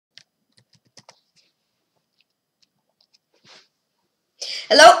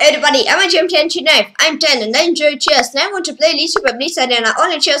Hello everybody, I'm Cherniaiev. I'm 10 and I enjoy chess and I want to play SuperBlitz Arena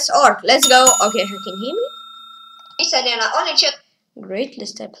only chess.org. Let's go. Okay, you can hear me? Blitz Arena only chess. Great,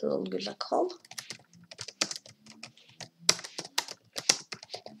 let's type a little good luck call.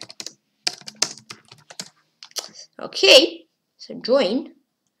 Okay, so join.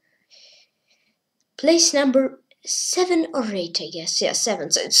 Place number 7 or 8, I guess. Yeah, 7.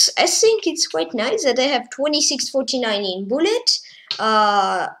 So I think it's quite nice that I have 2649 in bullet,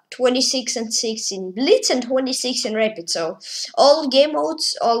 26 and 6 in blitz, and 26 in rapid. So all game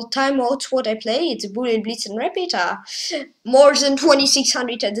modes, all time modes, what I play, it's bullet, blitz, and rapid are more than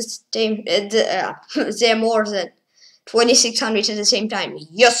 2600 at the same. They're more than 2600 at the same time.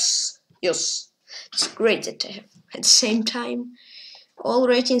 Yes, yes, it's great that I have at the same time. All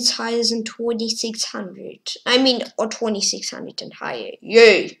ratings higher than 2600. I mean, or 2600 and higher.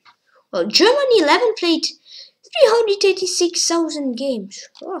 Yay! Well, Germany 11 played 386,000 games.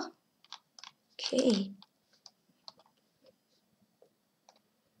 Oh, okay.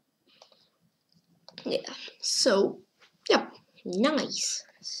 Yeah, so, yeah, nice.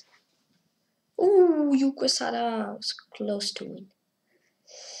 Ooh, Yukosada was close to win.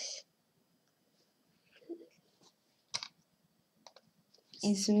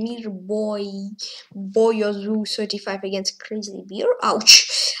 Izmir Boyozu 35 against Crazy Beer.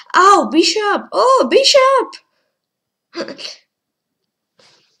 Ouch! Ow, Bishop! Oh, Bishop!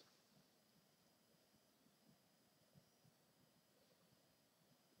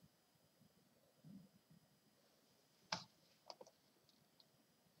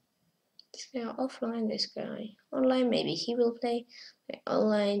 This guy offline, this guy online. Maybe he will play.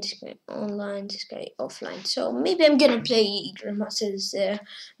 Online, this guy online, this guy offline. So maybe I'm gonna play Grandmaster's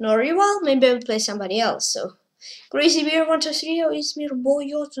Noriwal. Maybe I'll play somebody else. So Crazy Beer 123 or Izmir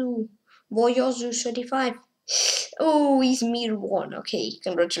Boyozu 35. Oh, Izmir won. Okay,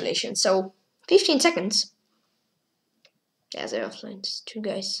 congratulations. So 15 seconds. Yeah, they're offline. It's 2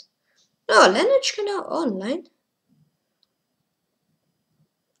 guys. No, Lennochka now online.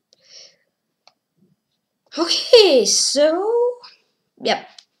 Okay, so yep.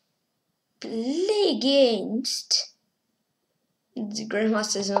 Play against the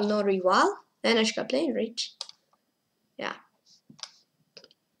Grandmasters on no rival. Lennochka playing rich. Yeah.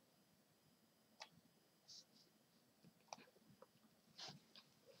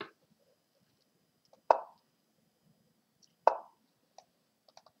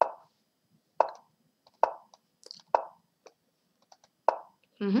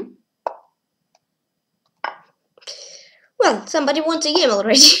 Well, somebody won the game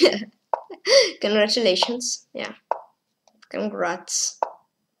already. Congratulations. Yeah. Congrats.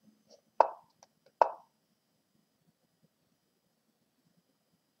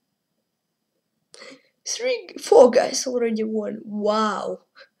 4 guys already won. Wow.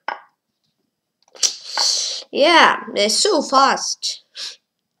 Yeah, they're so fast.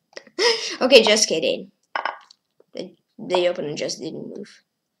 Okay, just kidding. The opponent just didn't move.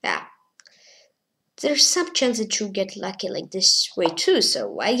 Yeah. There's some chance that you get lucky like this way too,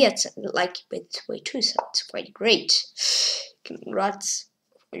 so I get lucky with this way too, so it's quite great. Congrats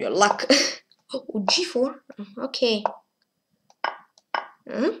for your luck. Oh, G4? Okay.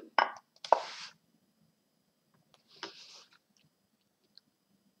 Huh?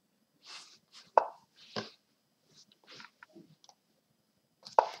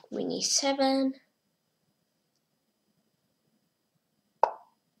 We need 7.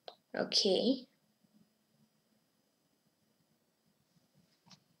 Okay.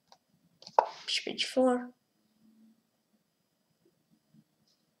 Bishop H4.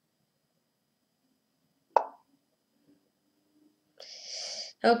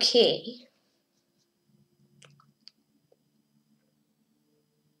 Okay.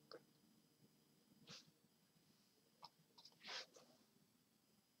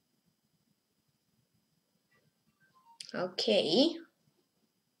 Okay.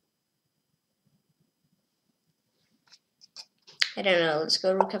 I don't know, let's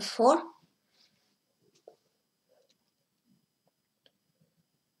go rook f4.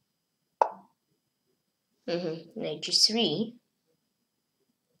 Knight g3.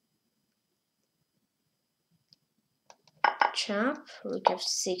 Chop, rook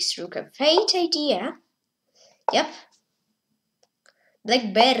f6, rook f8 idea. Yep.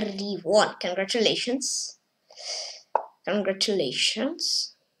 Blackberry won. Congratulations.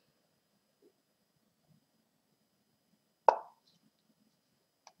 Congratulations.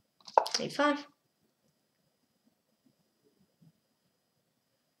 A5.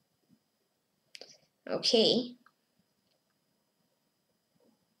 Okay.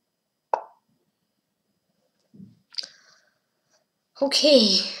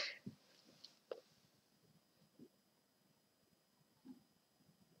 Okay.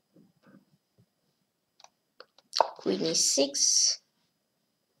 Queen e6.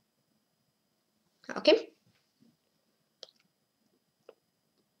 Okay.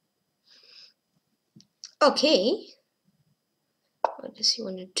 Okay. What does he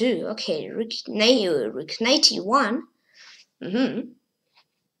want to do? Okay, rook 91.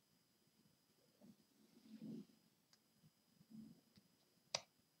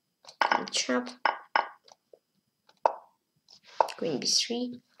 Chop. Queen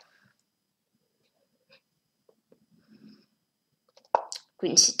b3.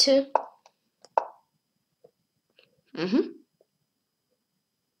 Queen c2. I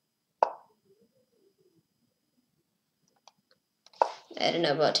don't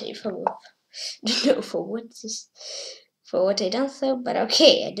know about it for don't know for what I done so, but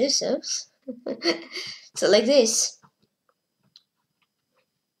okay, I do so. So like this.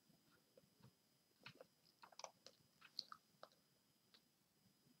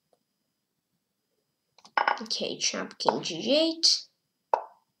 Okay, chop king g8.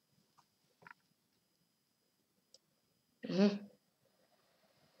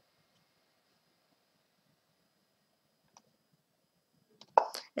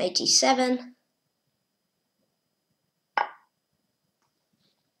 97.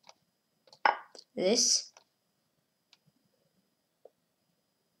 This.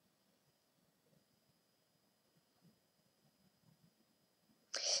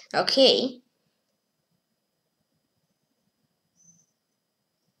 Okay.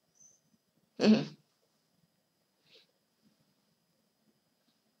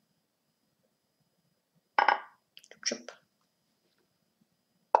 Chop.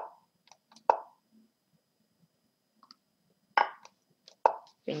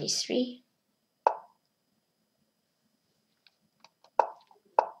 Queen e3.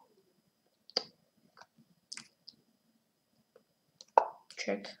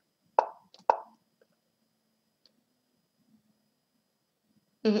 Check.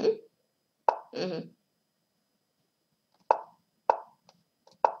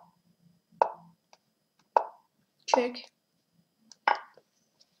 Check.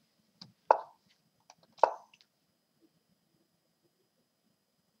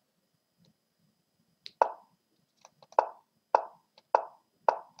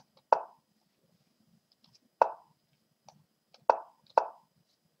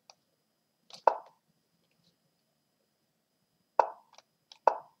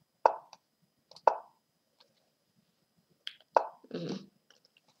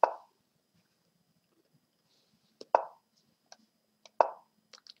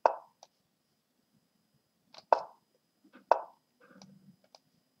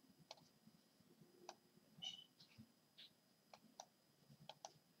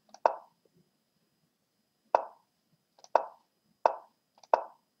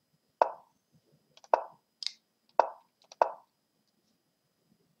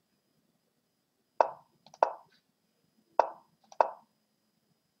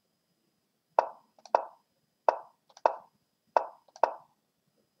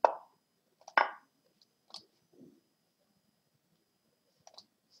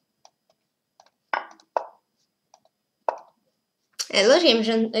 Hello,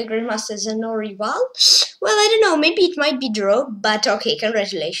 Grandmasters and no rival. Well, I don't know. Maybe it might be draw, but okay.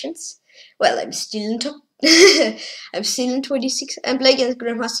 Congratulations. Well, I'm still in top. I'm still in 26. I'm playing against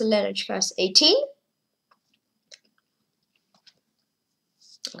Grandmaster Leonard class 18.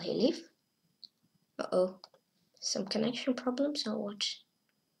 Okay, leave. Uh-oh. Some connection problems or what?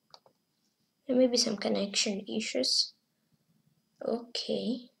 There may be some connection issues.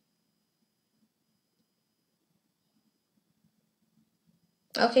 Okay.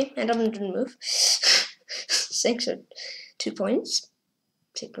 Okay, and I'm didn't move. Thanks for 2 points.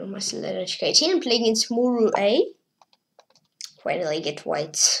 Take Grandmaster Leonard 18. I'm playing against Muru A. Finally get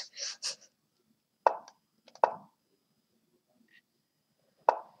whites.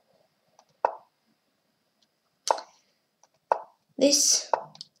 This.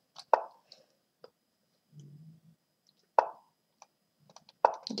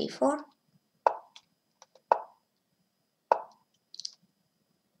 D4.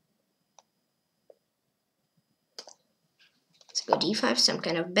 Let's go D5, some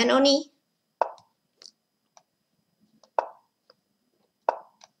kind of Benoni.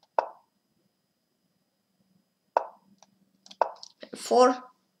 4.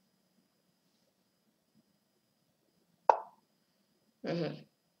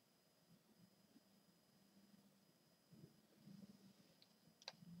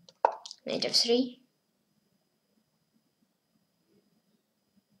 Knight f3.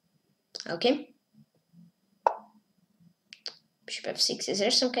 Okay. Bishop f6. Is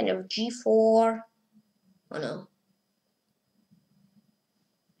there some kind of g4? Oh no.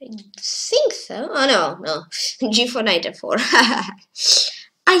 I think so. Oh no. g4, knight f4.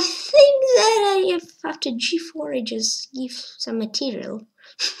 I think that if after g4 I just give some material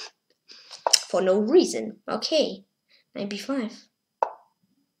for no reason. Okay. Knight b5.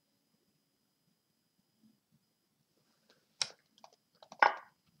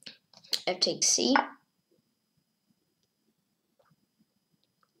 F takes c.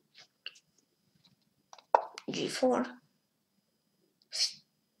 g4.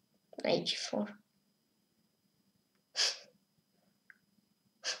 Knight g4.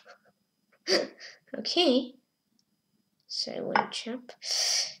 Okay. So I won't jump.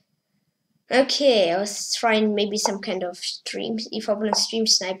 Okay, I was trying maybe some kind of stream, if I want to stream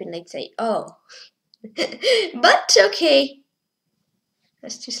sniping like that. Oh. But okay.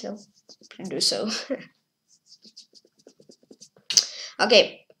 That's too slow to do so.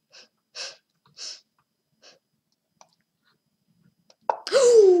 Okay.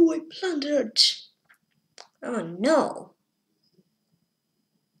 Oh, I blundered. Oh no.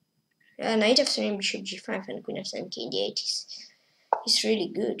 Knight f3 bishop g5 and queen f7 king d8 is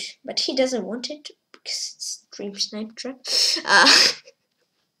really good, but he doesn't want it because it's stream snipe trap.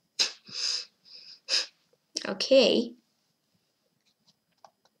 Okay.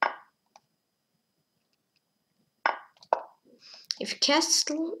 If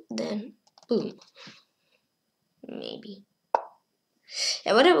castle, then boom. Maybe.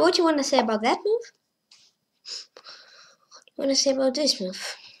 Yeah, what do you want to say about that move? What do you want to say about this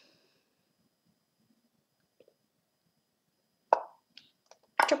move?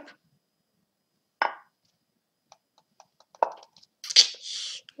 Chop.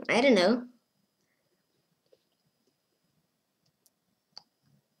 I don't know.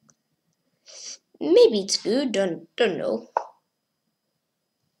 Maybe it's good. Don't know.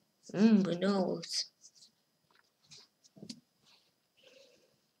 Who knows?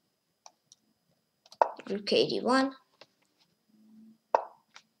 Rook d1.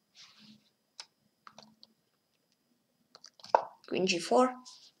 Queen g4.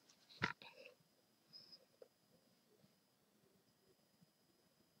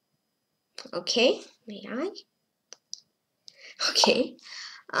 Okay, may I? Okay.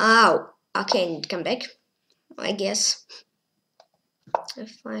 Ow. Okay, I need to come back, I guess.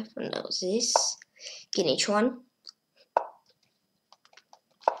 F5, no, this. King h1.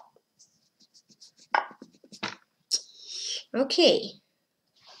 Okay.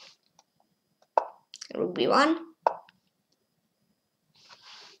 Rook b1.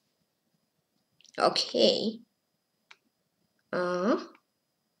 Okay.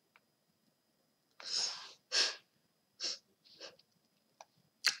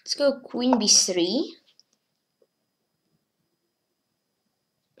 Let's go queen b3.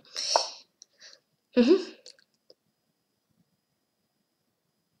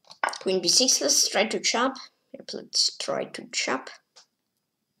 Queen b6, let's try to chop. Yep, let's try to chop.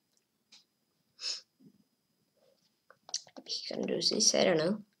 Maybe he can do this, I don't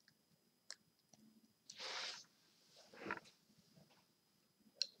know.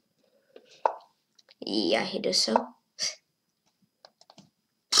 Yeah, he does so.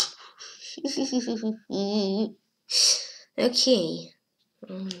 Okay.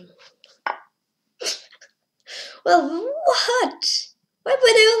 Well, what? Why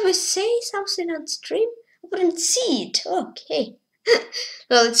would I always say something on stream? I wouldn't see it. Okay.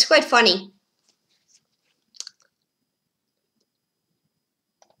 Well, it's quite funny.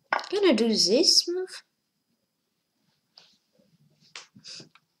 I'm gonna do this move.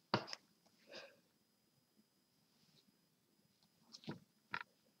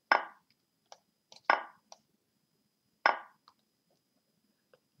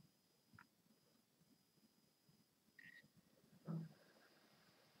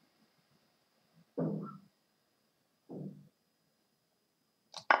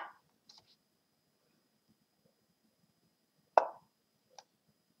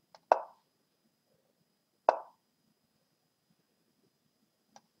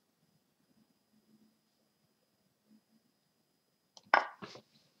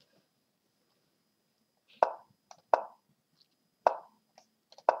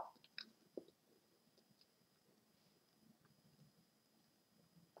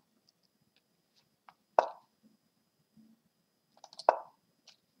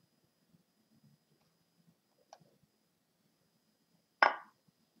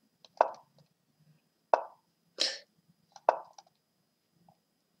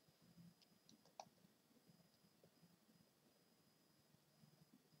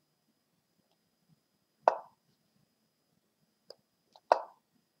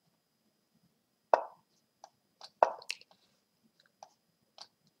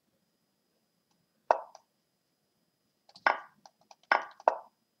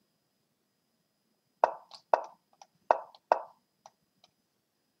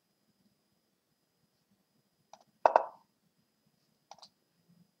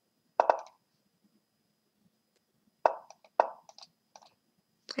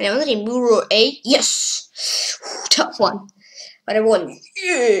 And I was in Euro 8. Yes! Top one. But I won.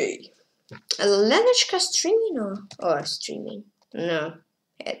 Yay! Lenachka streaming or streaming? No.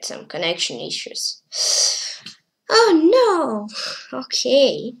 Had some connection issues. Oh no!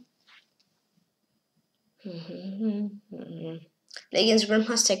 Okay. Legends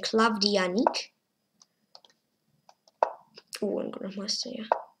Grandmaster Klavdianik. Oh, and Grandmaster, yeah.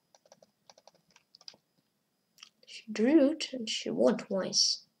 She drew it and she won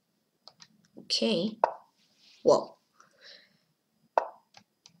twice. Okay. Whoa.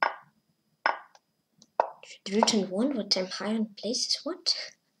 She drew it and won, but I'm high on places. What?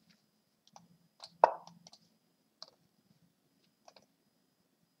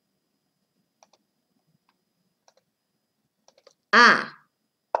 Ah.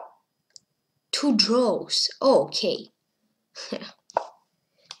 2 draws. Oh, okay.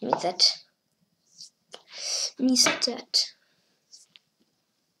 Means that.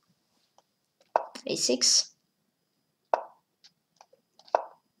 A6.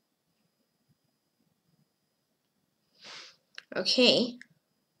 Okay.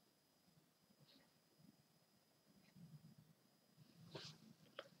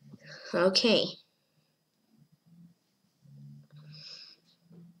 Okay.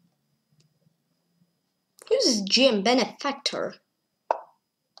 Who's this GM benefactor?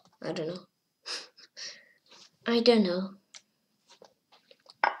 I don't know. I don't know.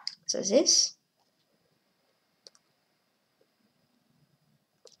 So this.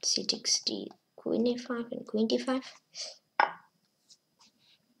 C takes D, Queen A5 and Queen D5.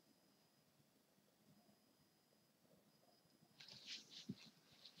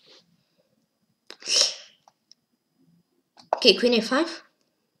 Okay, Queen A5.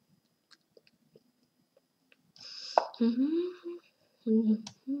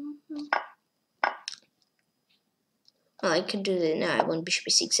 Oh, I can do it now. I want Bishop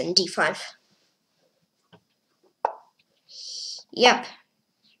E6 and D5. Yep.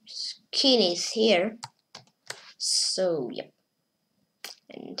 King is here. So, yep.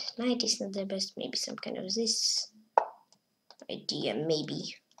 And knight is not the best. Maybe some kind of this idea,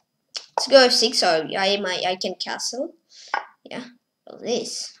 maybe. Let's go F6. So I can castle. Yeah. Oh,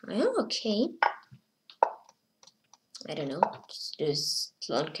 this. Oh, okay. I don't know. Just do this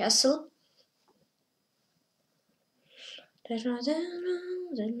long castle. I promise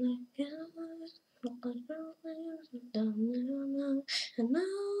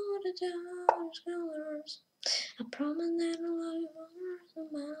that I'll love you for the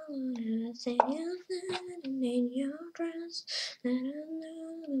mile. Say in your dress. And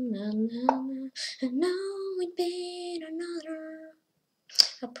now we'd be another.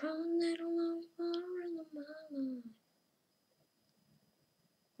 I promise that I'll love you for the mile.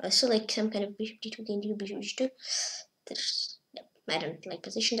 I also like some kind of bishop d2 gain d2 bishop h2. There's, no, I don't like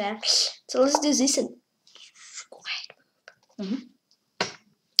position there. So let's do this and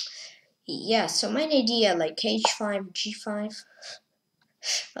yeah, so my idea like h5, g5.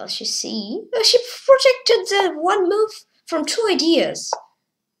 Well, she see. Oh, she projected the one move from 2 ideas.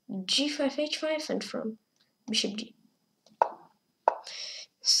 G5, h5 and from bishop d.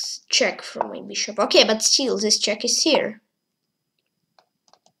 Check from my bishop. Okay, but still this check is here.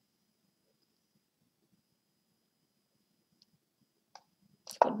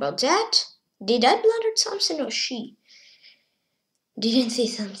 What about that? Did I blunder something or she didn't see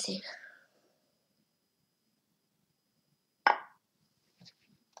something?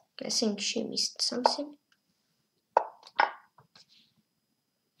 I think she missed something.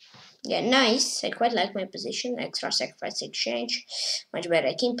 Yeah, nice. I quite like my position. Extra sacrifice exchange. Much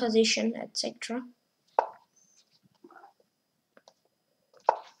better king position, etc.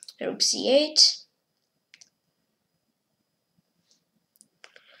 Rook c8.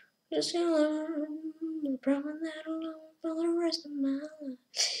 Just gonna learn, promise that I'll love for the rest of my life.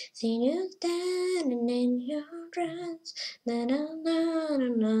 See you standing in your dress, na na na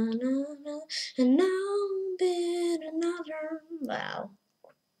na na na, and now been another. Wow.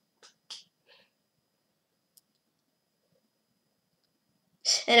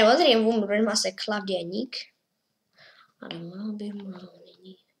 And I wasn't even Grandmaster Klavdianik. I don't know, be more.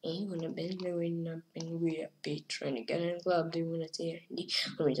 You wanna bend me when up and we are PATRON again and club they wanna say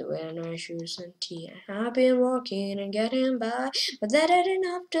for me to wear no shoes and tea. I've been walking and getting by, but that ain't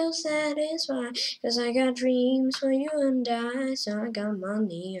enough to satisfy. Cause I got dreams for you and I, so I got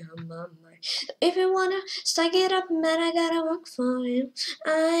money on my mind. If you wanna stack it up, man, I gotta work for you.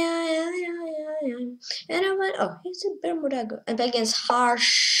 I. And I went, oh, he's a Bermudago. And against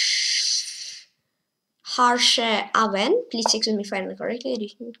Harsh Aven. Please excuse me if I don't correctly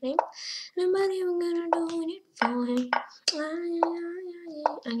edition name. Nobody I'm gonna do it for him.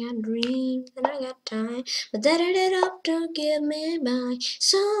 I got dreams and I got time, but that added up to give me by.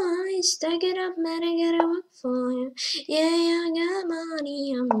 So I stack it up, man, I gotta work for him. Yeah, I got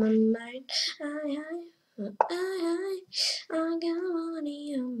money on my mind. I got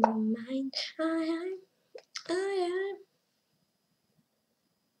money on my mind.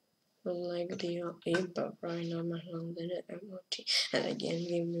 Like the but right now my long than an MOT. And again,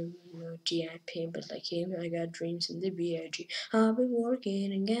 give me no GIP, but like him, I got dreams in the BIG. I'll be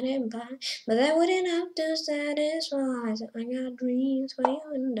working and getting by, but that wouldn't have to satisfy. So I got dreams for you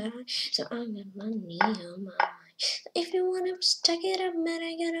and I, so I got money on my mind. If you wanna stack it up, man,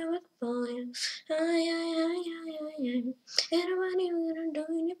 I gotta work for him. Everybody gonna do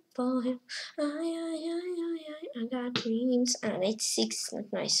it for him. I got dreams, and it's 6,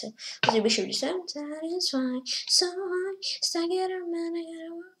 not nice. So the bishop is satisfied. So I stack it up, man, I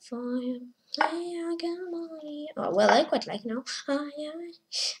gotta work for him. I got money. Oh well, I quite like now.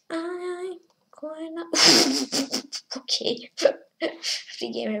 I quite like. Okay. After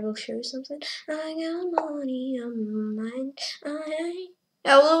the game, I will show you something. I got money on my mind.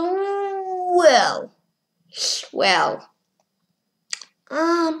 Well.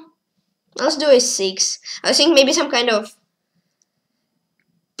 Let's do a 6. I think maybe some kind of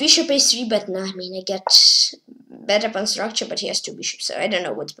bishop a3, but no, I mean, I get better pawn structure, but he has 2 bishops, so I don't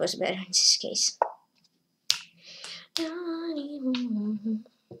know what's better in this case.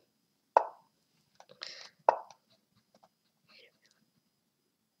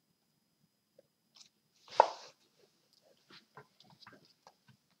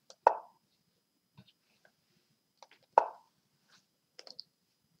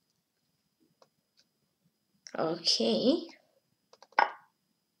 Okay.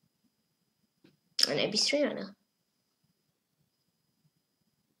 And a b3 now.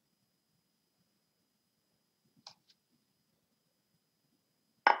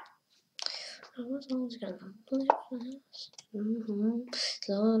 I was always gonna play fast.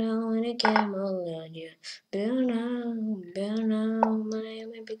 Slow down and I get more on you. Burn out, money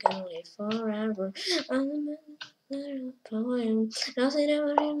may be gonna live forever. I'm a poem. Nothing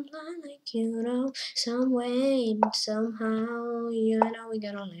ever in line like you know. Some way, somehow, you know we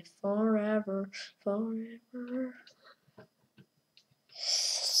gonna live forever. Forever.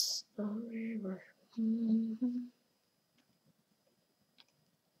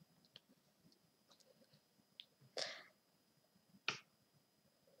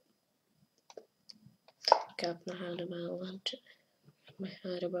 Got my heart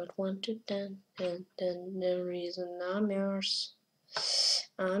about 1 to 10, and then the reason I'm yours.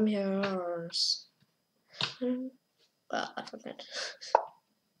 I'm yours. Well, I forgot.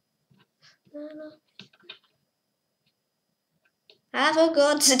 I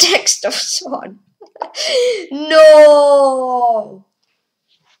forgot the text of song. No!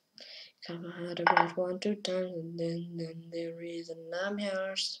 Got my heart about 1 to 10, and then the reason I'm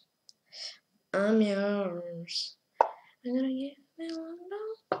yours. I'm yours. I'm gonna give me one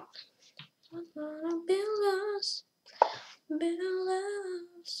love. I'm gonna build us. Build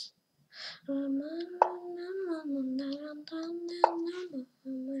us. I'm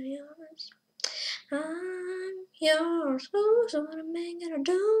yours. Ooh, so what am I gonna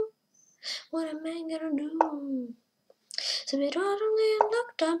do? What am I gonna do? So we totally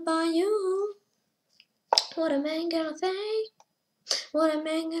looked up by you. What am I gonna say? What am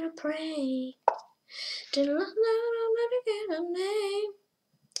I gonna pray? To love I'm not get a name.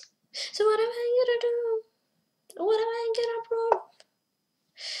 So what am I gonna do? What am I gonna prove?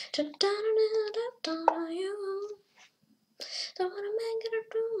 To you. So what am I gonna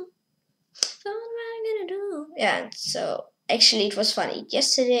do? So what am I gonna do? Yeah, so actually it was funny.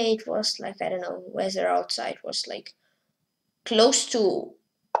 Yesterday it was like, I don't know, weather outside was like close to,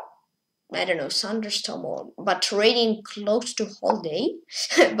 I don't know, thunderstorm or, but raining close to whole day.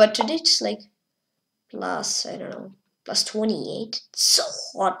 But today it's like plus, I don't know, plus 28. It's so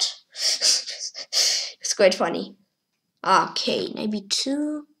hot. It's quite funny. Okay, maybe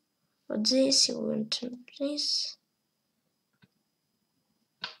 2. What this? You want to this?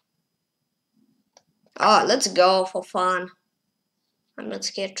 Oh, let's go for fun. I'm not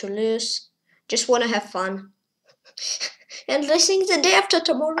scared to lose. Just want to have fun. And I think the day after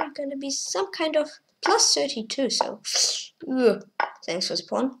tomorrow is gonna be some kind of plus 32. So, thanks for the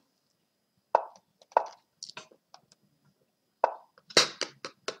pawn.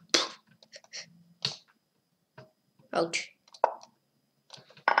 Ouch.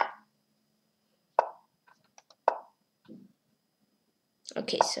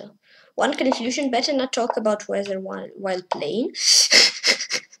 Okay, so one conclusion: better not talk about weather while playing.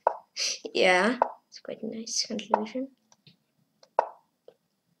 Yeah, it's quite a nice conclusion.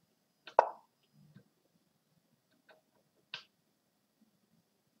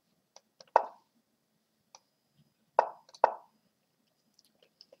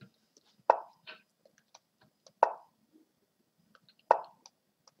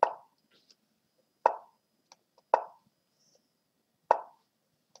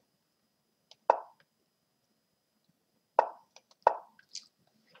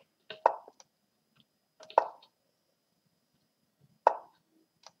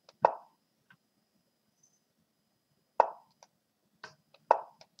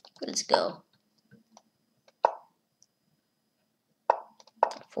 Let's go.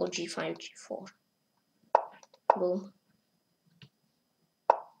 4g5 g4. Boom.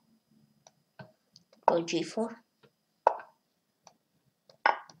 Go g4.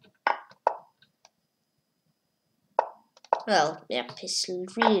 Well, yep, it's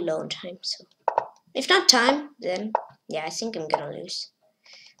really low on time, so if not time, then yeah, I think I'm gonna lose.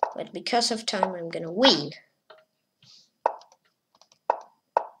 But because of time, I'm gonna win.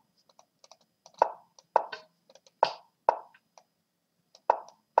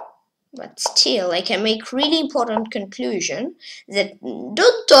 But still, I can make really important conclusion that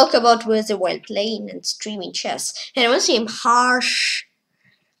don't talk about weather while playing and streaming chess. And I want to say I'm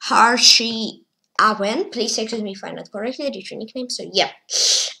Harshi Awen. Please excuse me if I not correctly did your nickname. So yeah,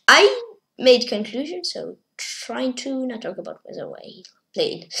 I made conclusion. So trying to not talk about weather while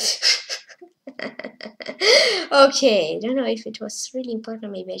playing. Okay, don't know if it was really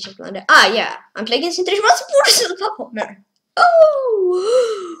important. Maybe I should blunder. Ah, yeah, I'm playing against International.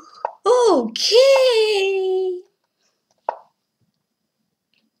 Oh. Okay.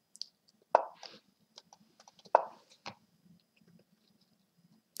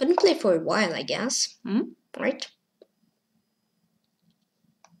 Didn't play for a while, I guess. Right?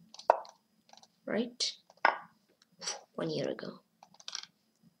 Right? 1 year ago.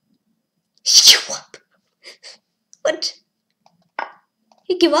 What?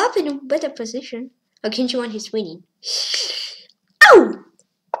 He gave up in a better position. How can you want his winning? Ow!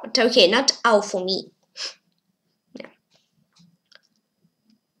 But okay, not ow for me.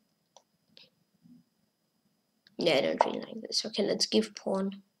 Yeah, I don't really like this. Okay, let's give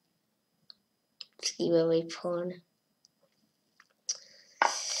pawn. Let's give away pawn.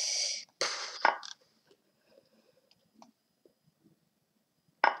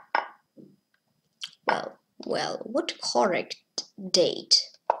 Well, what correct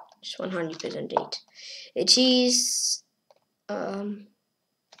date? Just 100% date. It is 8th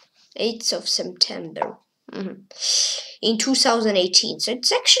of September in 2018. So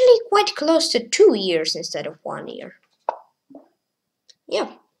it's actually quite close to 2 years instead of 1 year.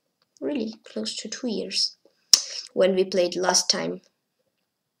 Yeah, really close to 2 years when we played last time.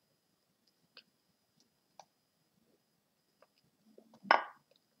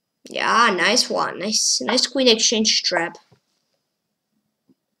 Yeah, nice one. Nice queen exchange trap.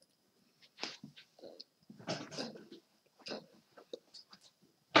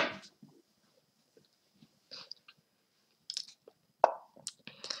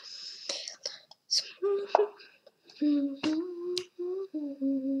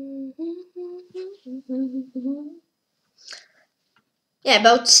 Yeah,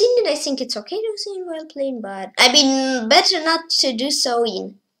 about singing, I think it's okay to sing while playing, but I mean, better not to do so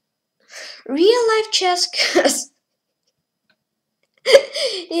in real life chess, cause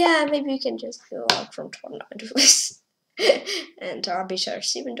yeah, maybe you can just go out from tournament with and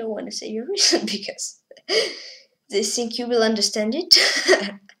arbiters, even don't want to say your reason because they think you will understand it.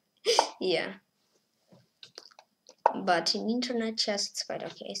 Yeah, but in internet chess, it's quite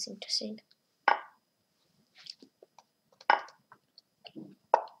okay, I think, to sing.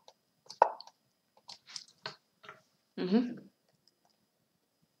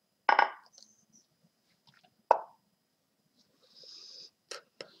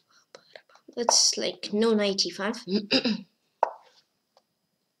 That's like no 95.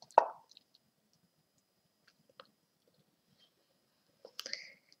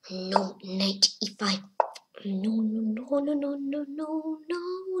 No 95. No.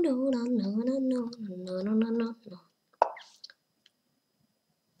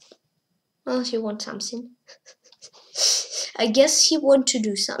 Well, he wants something. I guess he want to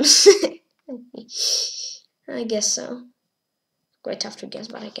do something. I guess so. Quite tough to guess,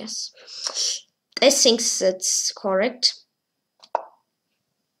 but I guess. I think that's correct.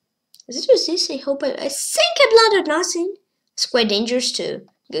 Is it just this? I hope I think I blundered nothing. It's quite dangerous to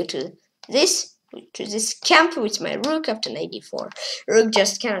go to this to this camp with my rook after knight d4. Rook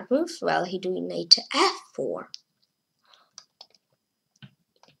just cannot move while he doing knight to f4.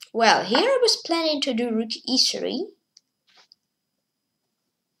 Well, here I was planning to do rook e3.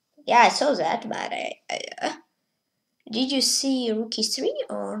 Yeah, I saw that, but did you see rook e3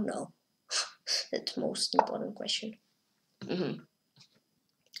 or no? That's the most important question.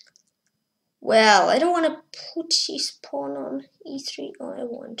 Well, I don't want to put his pawn on e3. Oh, I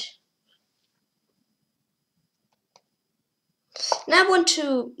want. And I want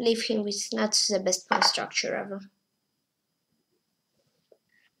to leave him with not the best pawn structure ever.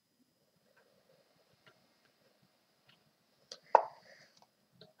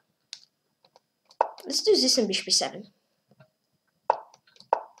 Let's do this in bishop e7.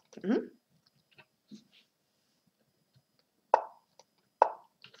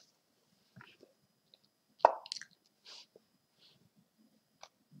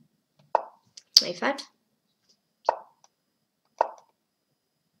 a5.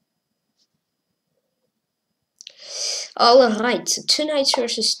 Alright, so 2 knights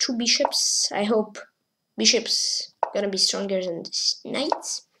versus 2 bishops. I hope bishops gonna be stronger than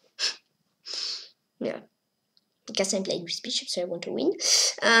knights. Yeah, because I'm playing with bishops, so I want to win.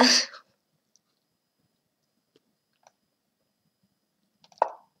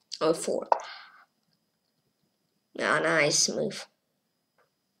 Oh, 4. Ah, nice move.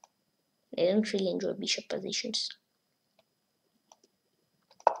 I don't really enjoy bishop positions.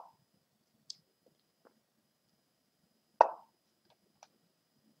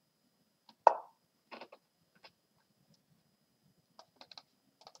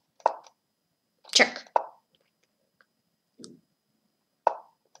 Check.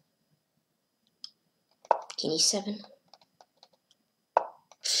 King e7.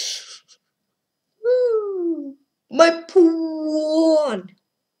 My pawn.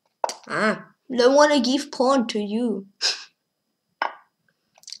 Ah, don't want to give pawn to you.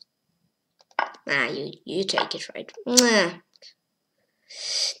 Ah, you take it, right?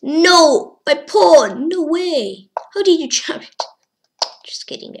 No, my pawn. No way. How did you jump it? Just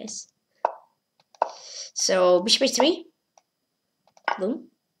kidding, guys. So bishop h3. Boom.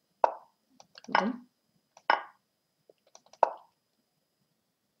 Boom.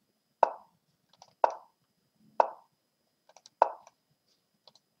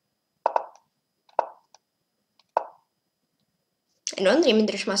 En andere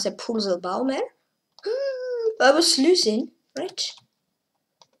International Grandmaster. I was losing, right?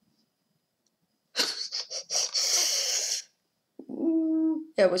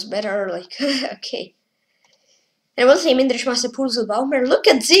 It was better, like, okay. And I was saying International Grandmaster. Look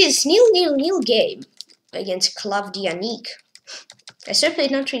at this 0-0-0 game against Klavdianik. I still played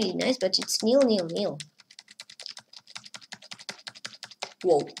not really nice, but it's 0-0-0.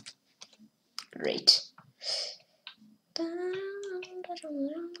 Whoa. Great.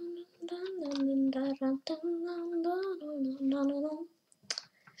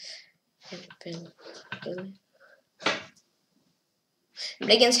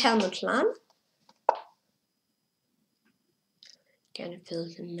 Against Helmut Lahn. Can you feel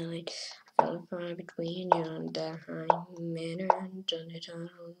the night? Fell far between you and the high manner and turn it on.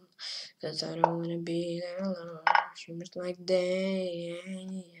 Cause I don't wanna be there alone. She was like day.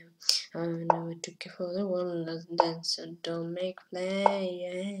 I never took you for the one last dance, so don't make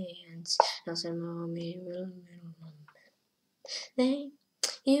plans. Now say mommy will they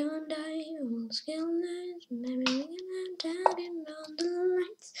you and I will skill nights and everything and turning on the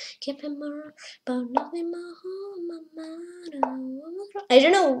lights. Keeping more but nothing more on my mind. I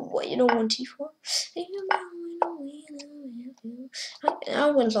don't know what you don't want T4.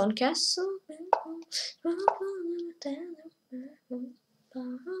 I went on castle.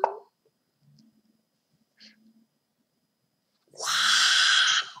 Wow!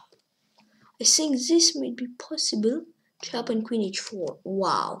 I think this might be possible. Chop and queen h4.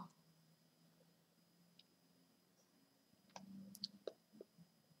 Wow.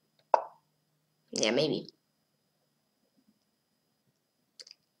 Yeah, maybe.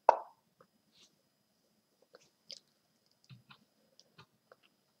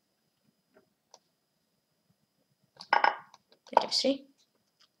 F3.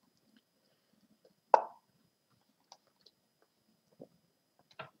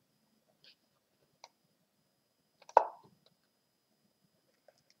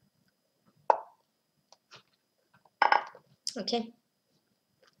 Okay.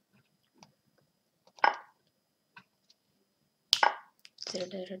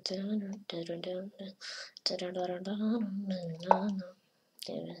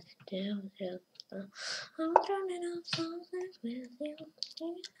 I'm drowning out something with you.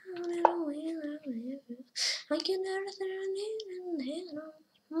 I can everything I need and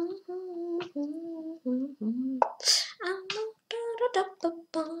I'm not up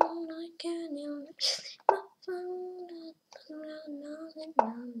upon I can you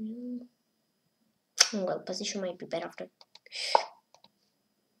well, position might be better after.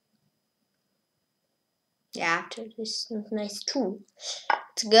 Yeah, after this nice tool.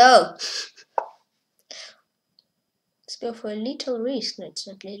 Let's go. Let's go for a little risk. No, it's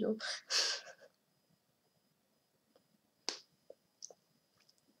not little.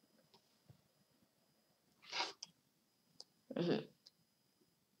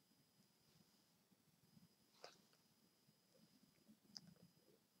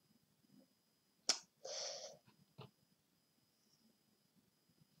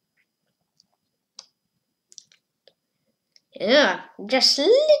 Yeah, just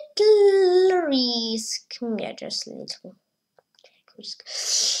little risk. Yeah, just little risk.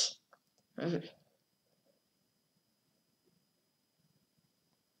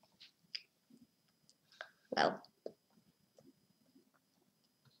 Well,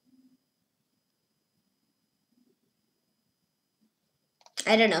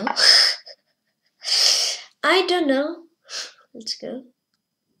 I don't know. I don't know. Let's go.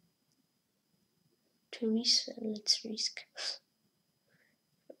 To risk, let's risk.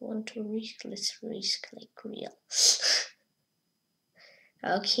 I want to risk, let's risk like real.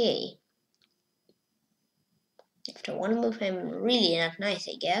 Okay. After one move, I'm really not nice,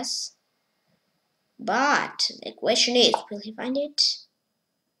 I guess. But the question is, will he find it?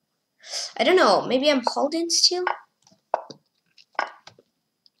 I don't know. Maybe I'm holding still.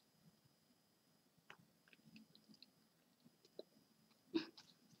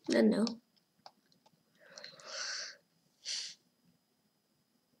 I don't know.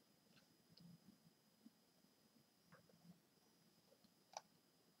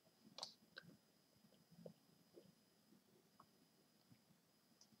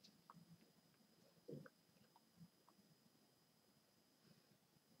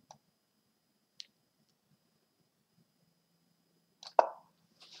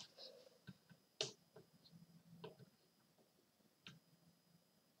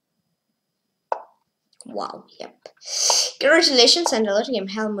 Wow, yep. Congratulations, Antalya game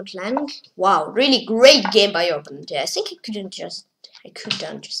Helmut Lang. Wow, really great game by your opponent. I think I could have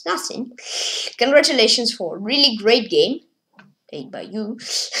done just nothing. Congratulations for a really great game played by you.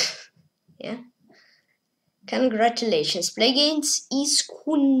 Yeah. Congratulations. Play against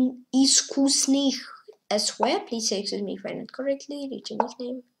Iskusnik as well. Please say excuse me if I not correctly. Read your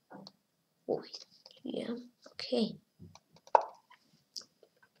nickname. Oh, yeah. Okay.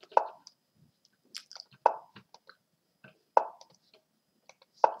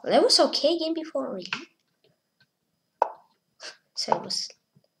 Well, that was okay game before, really. So it was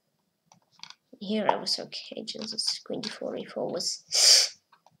here. I was okay. Just queen d4, e4 was,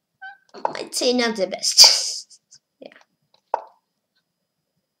 I'd say, not the best. Yeah.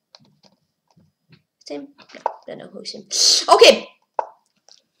 Same. No, don't know who's him. Okay.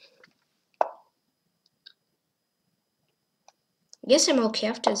 Guess I'm okay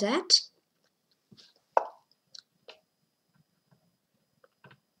after that.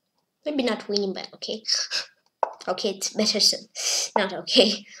 Maybe not winning, but okay. Okay, it's better than not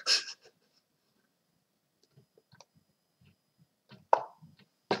okay.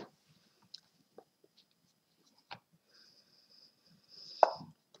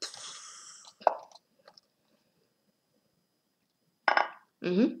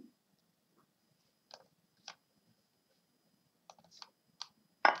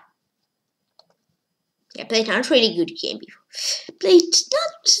 Yeah, played not really good game before. Played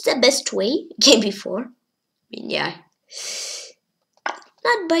not the best way game before. I mean, yeah.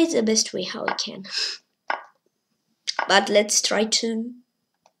 Not by the best way how I can. But let's try to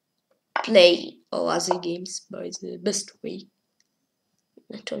play all other games by the best way.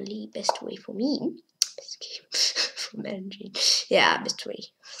 Not only best way for me, best game for managing. Yeah, best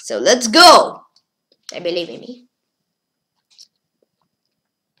way. So let's go! I believe in me.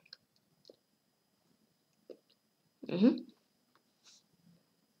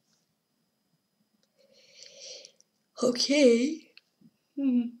 Okay.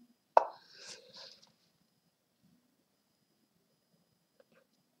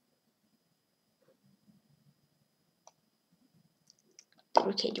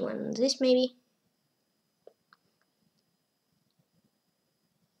 Okay, do you want this maybe?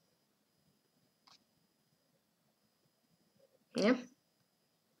 Yeah.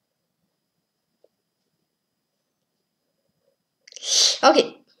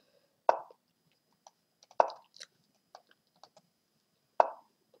 Okay.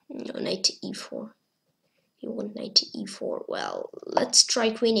 knight to e4. You want knight to e4. Well, let's try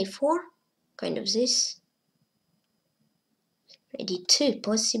queen e4. Kind of this. Knight e2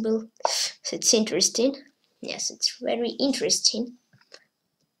 possible. So it's interesting. Yes, it's very interesting.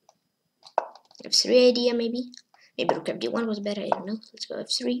 f3 idea maybe. Maybe rook f1 was better. I don't know. Let's go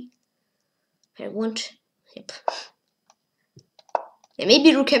f3. I want. Yep. Yeah,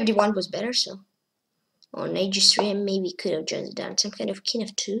 maybe rook f1 was better. So on knight g3, I maybe could have just done some kind of king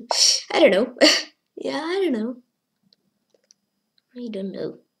f2. I don't know. Yeah, I don't know. I don't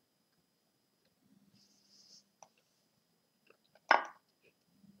know.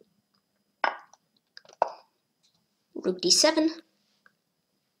 Rook d7.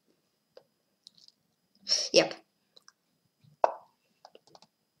 Yep.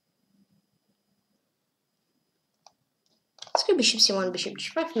 Let's go bishop c1, bishop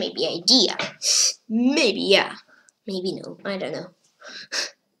g5. Maybe idea. Maybe, yeah. Maybe no. I don't know.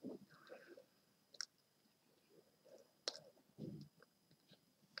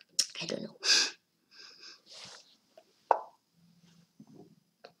 I don't know.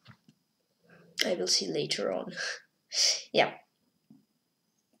 I will see later on. Yeah.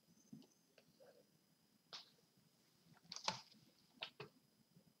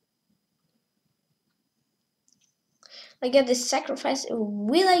 I get this sacrifice.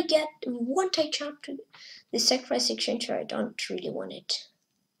 Will I get? Won't I jump to the sacrifice exchange? I don't really want it.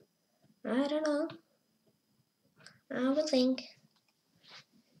 I don't know. I will think.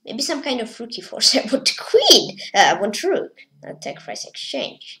 Maybe some kind of rookie force. I want queen. I want rook. Not sacrifice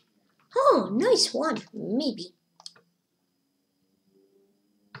exchange. Oh, nice one. Maybe.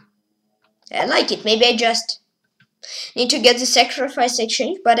 I like it. Maybe I just need to get the sacrifice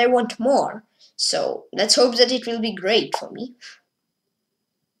exchange, but I want more. So let's hope that it will be great for me.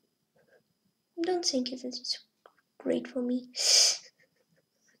 I don't think it is great for me.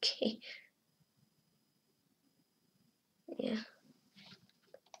 Okay. Yeah.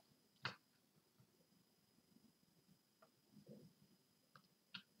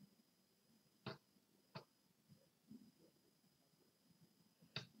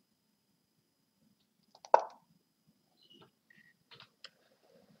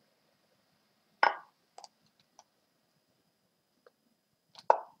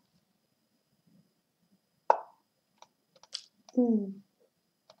 Ooh.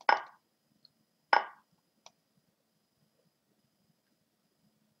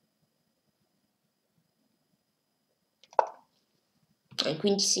 And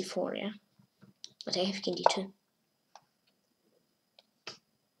queen c4, yeah. But I have king d2.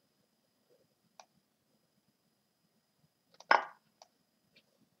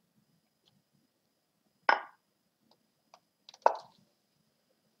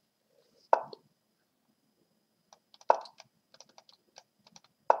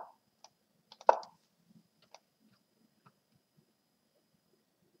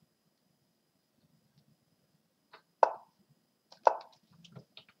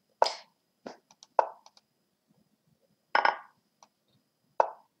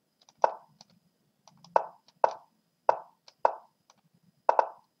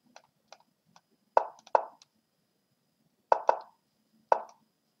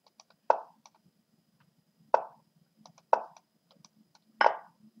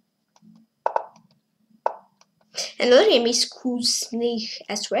 Another name is Kuznik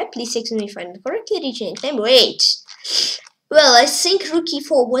as well. Please excuse me if I'm correctly reaching claim. Wait. Well, I think rook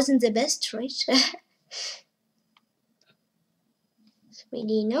e4 wasn't the best, right?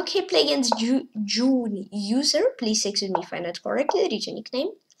 Okay, play against June user. Please excuse me if I'm not correctly reaching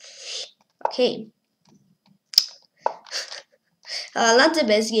nickname. Okay. Not the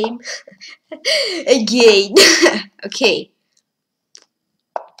best game. Again. Okay.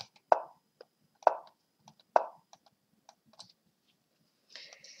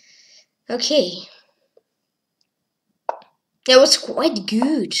 Okay. That was quite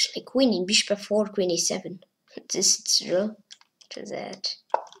good. Like queen in bishop f4, queen e7. This is real. To that.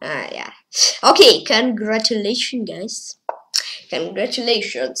 Yeah. Okay, congratulations, guys.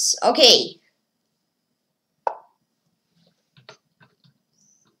 Congratulations. Okay.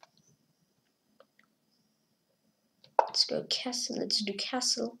 Let's go castle. Let's do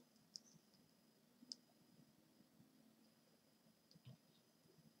castle.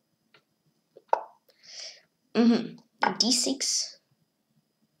 D6.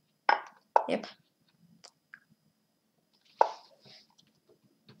 Yep.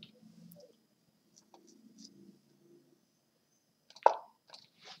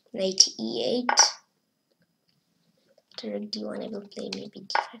 Knight e8. After d1, I will play maybe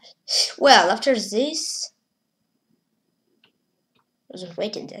d5. Well, after this, Wasn't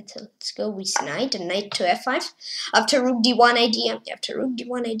waiting that, so let's go with knight and knight to f5. After rook d1 idea,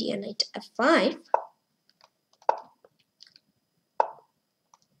 knight to f5.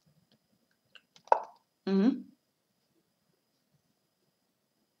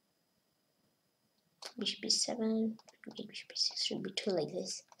 Bishop b7, bishop b6 should be 2 like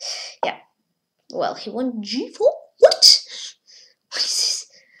this. Yeah. Well, he won g4. What? What is this?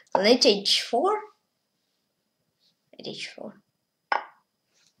 Knight h4. Knight h4.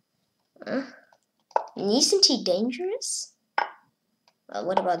 Isn't he dangerous? Well,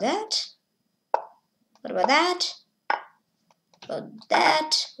 what about that? What about that?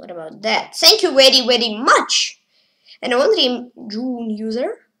 What about that? Thank you very, very much. And I'm already June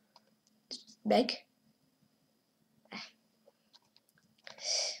user. Back.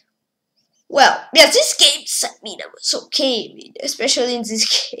 Well, yeah, this game, I mean, I was okay, especially in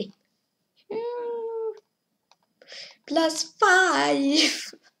this game.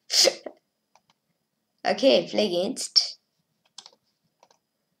 +5. Okay, play against.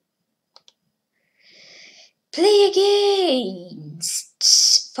 Play against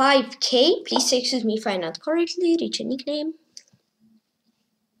 5K. Please excuse me if I not correctly reach a nickname.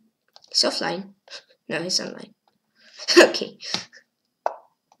 He's offline. No, he's online. Okay.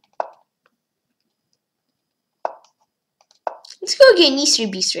 Let's go again. E3,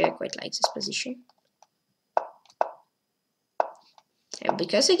 B3. I quite like this position. And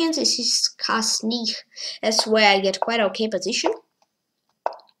because again this is Kasnich, that's where I get quite okay position.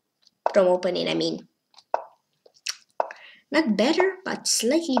 From opening, I mean. Not better, but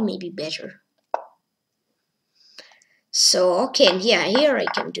slightly maybe better. So, okay, and yeah, here I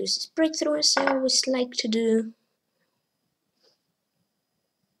can do this breakthrough as I always like to do.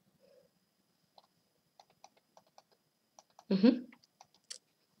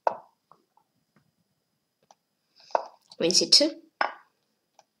 Queen c2.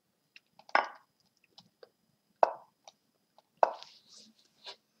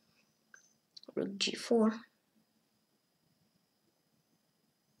 Rook g4.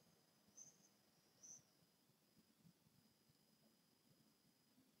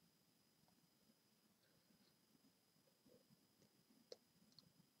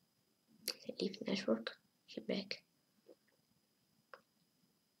 Leave network. Get back.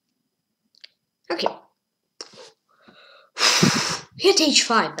 Okay. Hit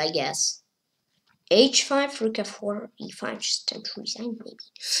h5, I guess. h5, rook f4, e5. Just time to resign, maybe.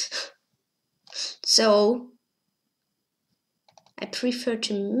 So I prefer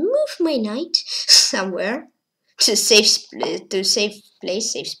to move my knight somewhere to safe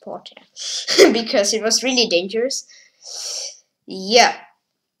place, safe spot, yeah. Because it was really dangerous. Yeah.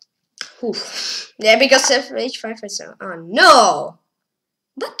 Oof. Yeah, because of h5 is oh no.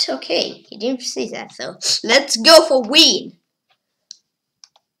 But okay, he didn't see that, so let's go for win.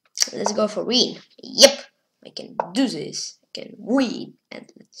 Let's go for win. Yep, I can do this. I can win,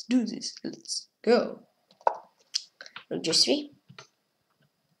 and let's do this. Let's go. Rook g3.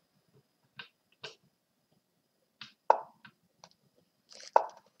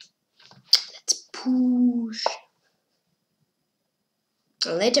 Let's push.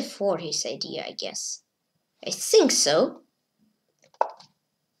 Knight f4, his idea, I guess. I think so.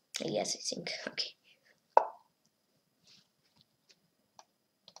 Yes, I think. Okay.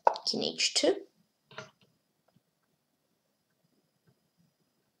 King h2.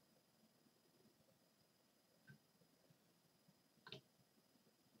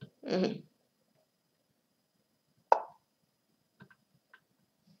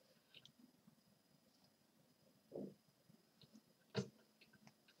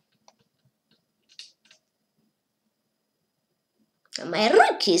 My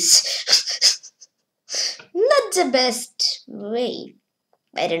rook is not the best way.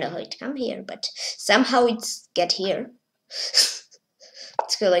 I don't know how it come here, but somehow it's get here.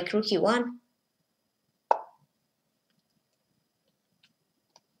 Let's go like rook e1.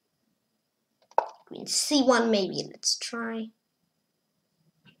 Queen c1 maybe. Let's try.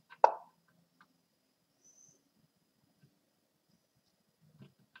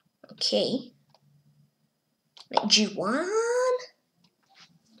 Okay. Like g1.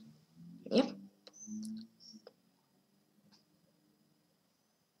 Yep.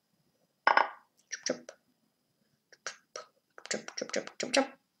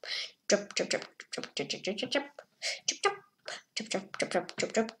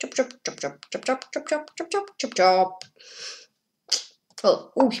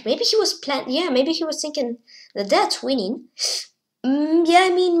 Oh, maybe he was yeah, maybe he was thinking that that's winning. Yeah,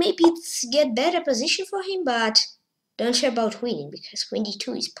 I mean, maybe it's get better position for him, but don't care about winning because queen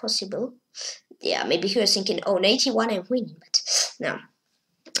d2 is possible. Yeah, maybe he was thinking, oh, knight e1 I'm winning, but Now,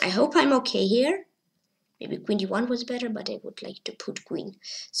 I hope I'm okay here. Maybe queen d1 was better, but I would like to put queen.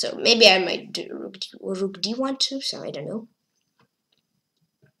 So maybe I might do rook d1 too, so I don't know.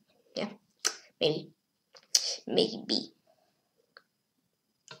 Yeah, maybe. Maybe.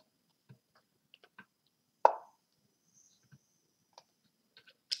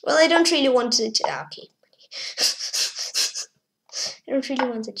 Well, I don't really want it to... okay. I don't really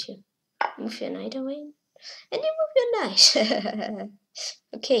want it to move your knight away. And you move your knight.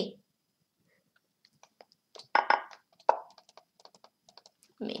 Okay.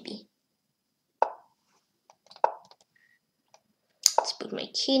 Maybe. Let's put my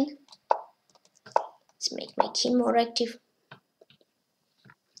king. Let's make my king more active.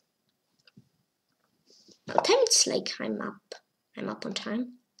 What time it's like I'm up on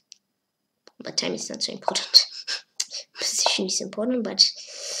time. But time is not so important. Position is important, but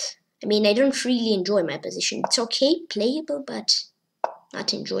I mean, I don't really enjoy my position. It's okay, playable, but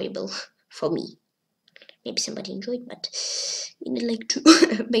not enjoyable for me. Maybe somebody enjoyed, but you know, like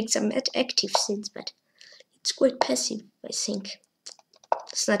to make some active scenes, but it's quite passive, I think.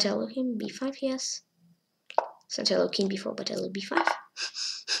 It's not hello king b5, yes. It's not hello king b4, but hello b5.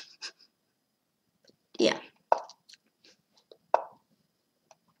 Yeah.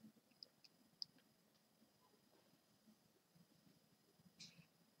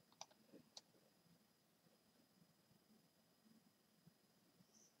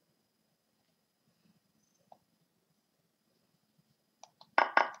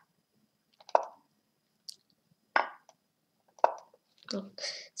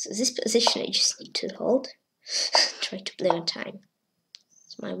 So this position I just need to hold. Try to play on time.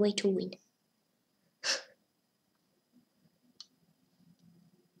 It's my way to win.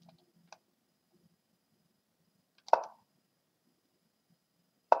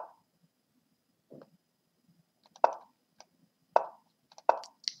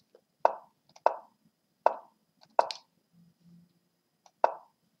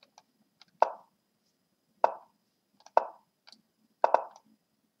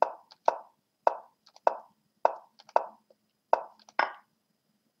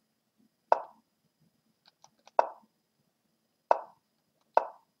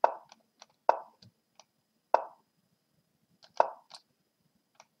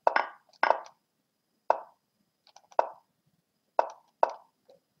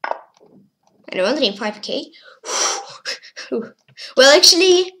 And I'm wondering 5k. Well,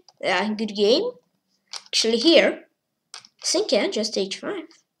 actually, good game. Actually, here, I think just h5.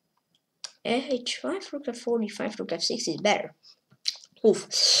 h5, rook f4, d5, rook f6 is better. Oof.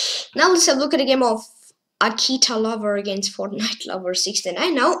 Now let's have a look at a game of Akita Lover against Fortnite Lover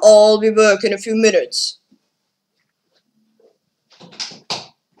 69. Now I'll be back in a few minutes.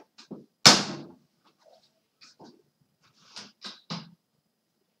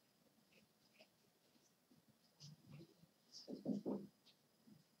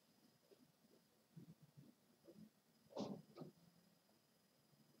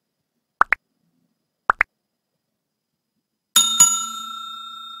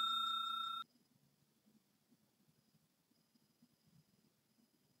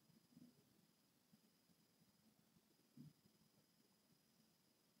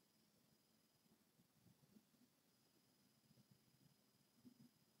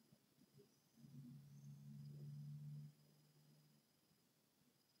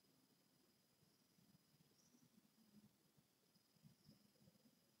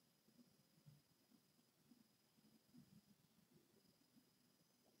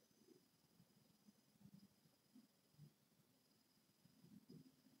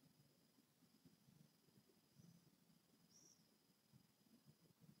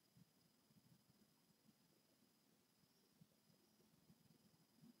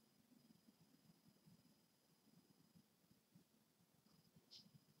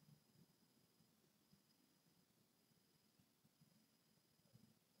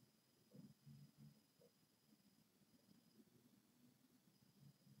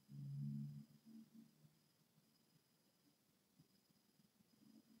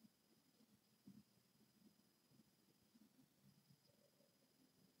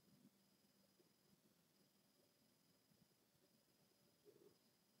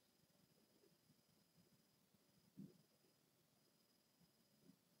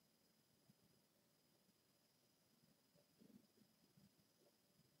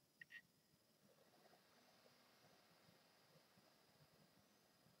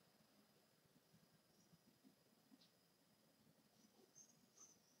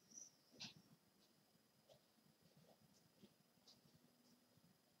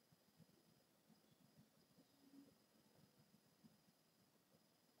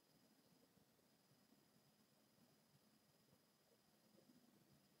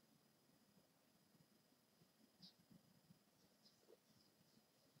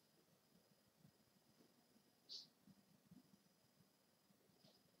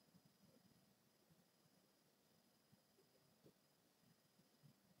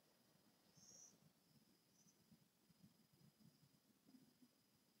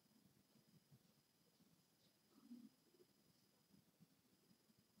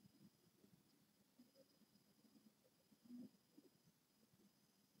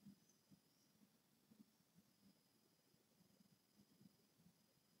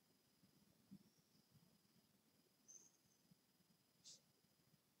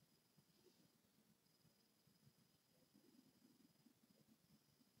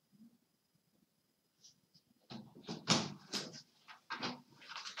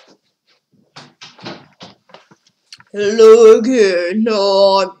 Hello again,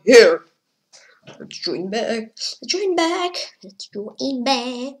 I'm here. Let's join back. Let's join back. Let's join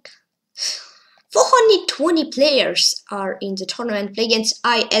back. 420 players are in the tournament play against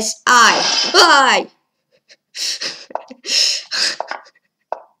ISI. Bye!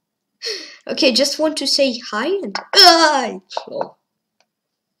 Okay, just want to say hi and bye! Oh.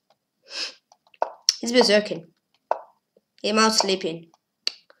 He's berserking. He's out sleeping.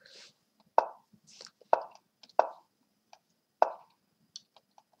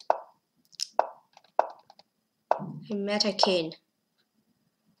 Meta Kane.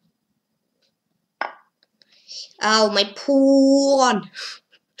 Ow, my pawn!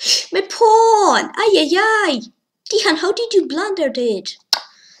 My pawn! Ay ay ay! Tykhon, how did you blunder it?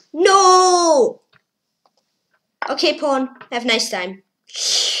 No! Okay, pawn. Have a nice time.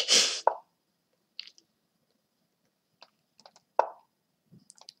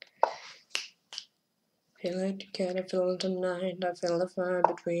 Feel like the cat I feel tonight. I feel the fire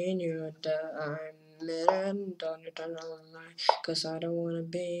between you and I'm and don't you turn on the line, cause I don't wanna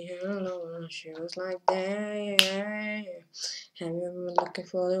be here alone. She was like that. Have you ever been looking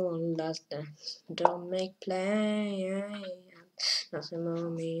for the one last that don't make play? Nothing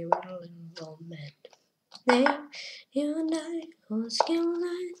more me with a little man. There, you and I, on the scale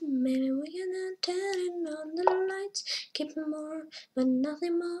line. Maybe we can turn on the lights, keep it more, but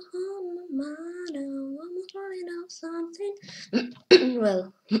nothing more on my mind. I'm almost running out of something.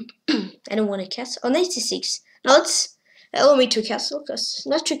 Well, I don't want to castle. Oh, 96. Now let's allow me to castle, because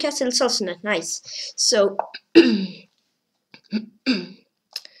not to castle is also not nice. So.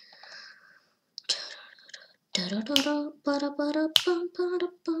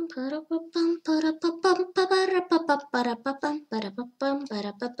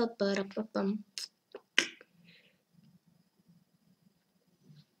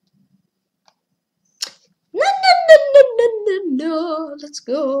 No, let's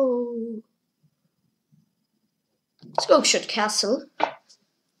go. Let's go, shoot castle.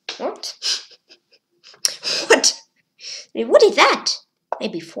 What? What? What is that?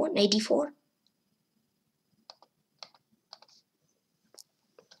 Maybe 494.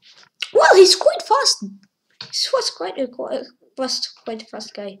 Well, he's quite fast. He was quite a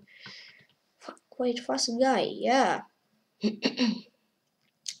fast guy. Quite fast guy, yeah.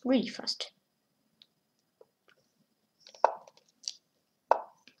 Really fast.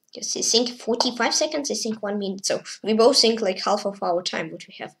 Because he think 45 seconds, I think 1 minute. So we both think like half of our time what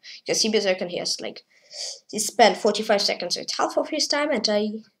we have. Because he berserker has like he spent 45 seconds, so it's half of his time, and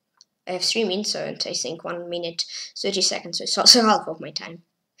I have 3 minutes, so and I think 1 minute 30 seconds, so it's also half of my time.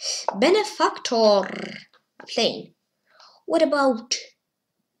 Benefactor playing. What about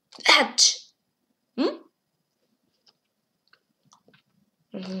that?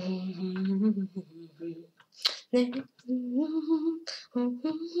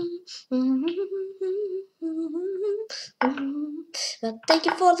 But thank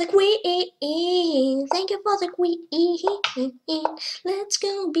you for the queen. Thank you for the queen. Let's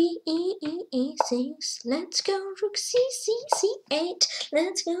go B6. Let's go rook C8.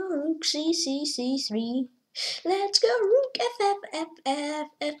 Let's go rook C3. Let's go rook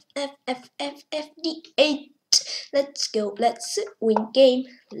F D8. Let's go, let's win game.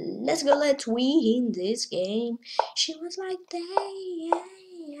 Let's go, let's win this game. She was like, damn,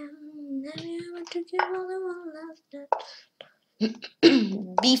 I want to give all the one last.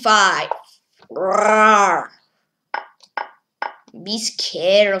 B5. Roar. Be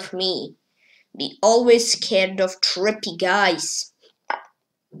scared of me. Be always scared of trippy guys.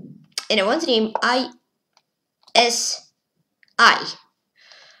 And I want the name ISI.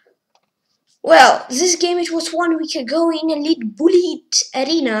 Well, this game it was 1 week ago in Elite Bullet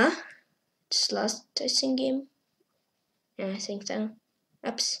Arena. It's last testing game. Yeah, I think so.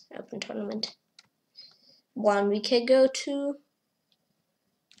 Oops, open tournament. 1 week ago too.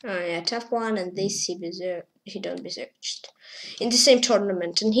 Oh yeah, tough one, and this he don't berserked in the same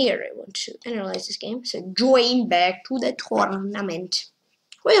tournament. And here I want to analyze this game. So join back to the tournament.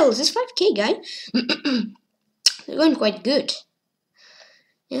 Well, this 5K guy, they're going quite good.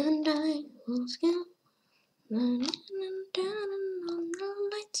 And I was going.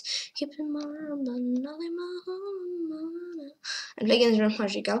 Keeping more, but nothing more. And play against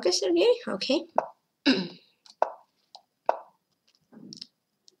Romania, Sergey? Okay.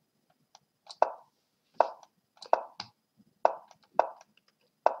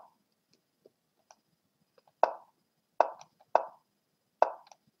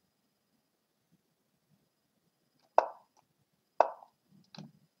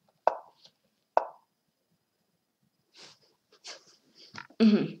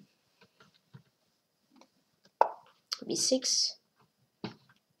 B6.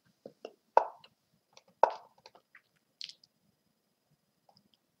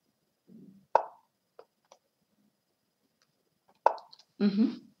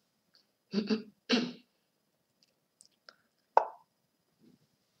 Mm-hmm.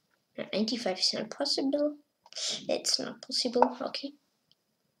 95 is not possible. It's not possible. Okay.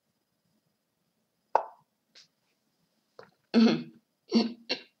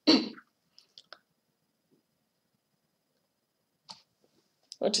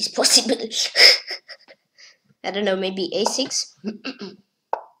 What is possible? I don't know, maybe A6?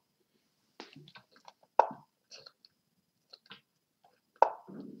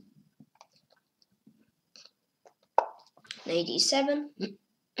 97.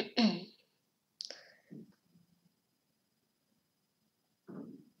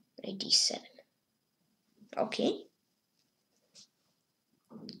 97. Okay.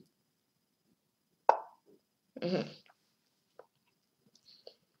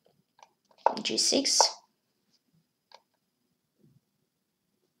 G6.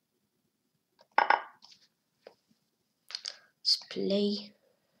 Let's play.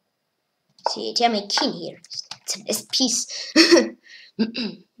 See, I my king here. It's the best piece.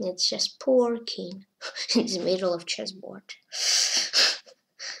 It's just poor king in the middle of chessboard.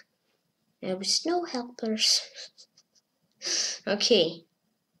 There was no helpers. Okay.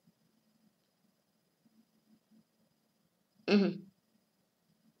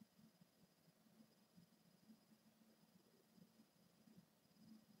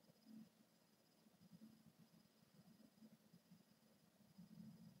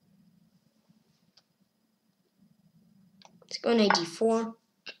 Let's go knight d4.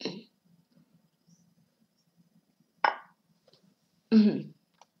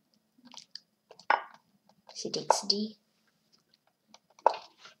 She takes d.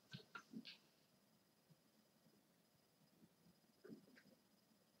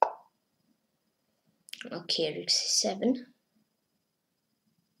 Okay, rook c7.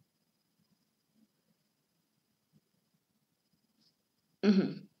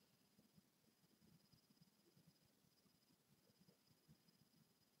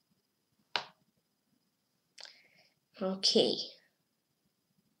 Okay.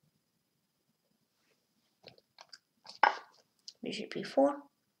 Bishop b4.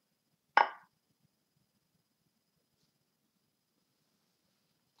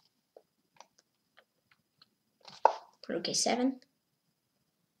 Rook a7.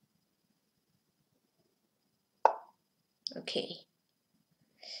 Okay.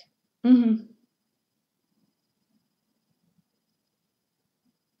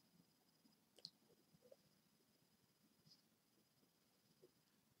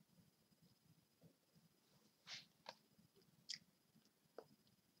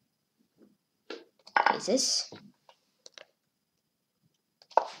 What is this?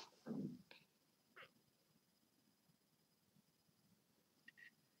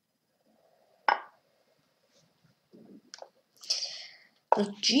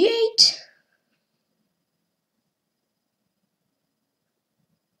 Rook g8.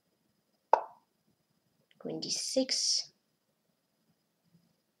 Queen d6.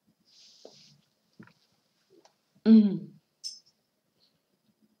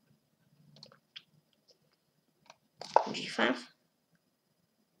 G5.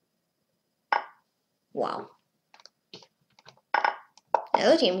 Wow.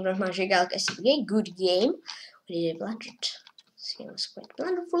 Hello team, Grandmaster Galka SBA. Good game. We did a blundered. This game was quite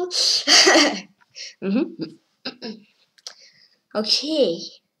wonderful. Okay.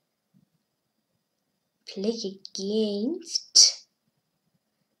 Play against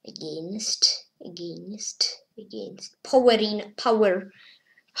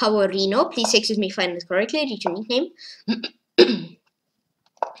Powerino. Please excuse me if I find it correctly. Read your nickname.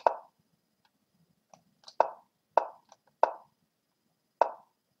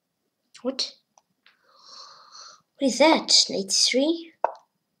 What? What is that? Knight 3?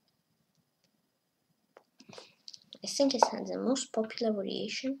 I think it's not the most popular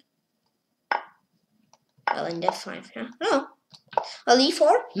variation. Well, in f5, huh? Oh. Well,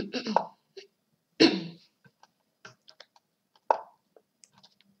 e4?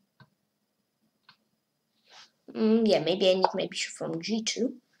 Yeah, maybe I need my bishop from g2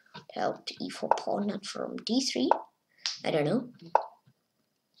 to help the e4 pawn, not from d3. I don't know.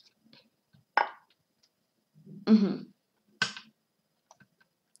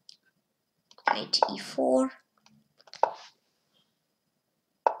 Knight e4.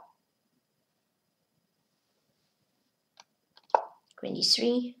 Queen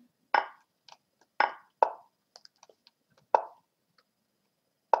d3.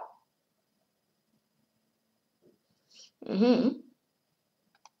 Okay,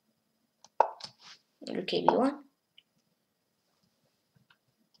 B1.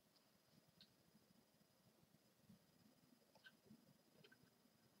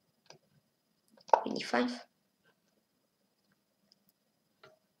 B5.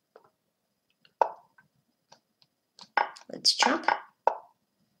 Let's jump.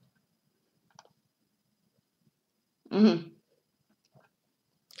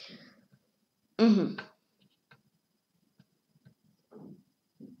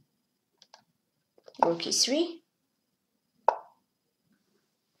 Rook E3.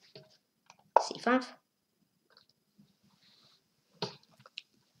 C5.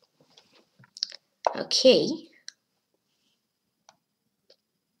 Okay.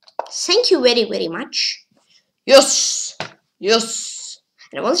 Thank you very, very much. Yes! Yes!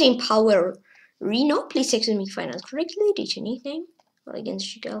 And I want to empower Reno. Please text me finance correctly. Did your nickname? Well, against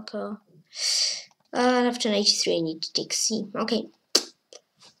Shigalko. After 93, I need to take C. Okay.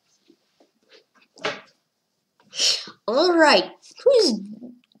 Alright. Who is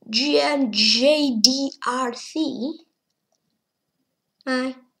GNJDRC?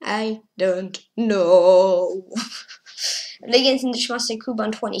 I don't know. Against International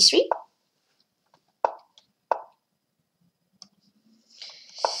Grandmaster 23.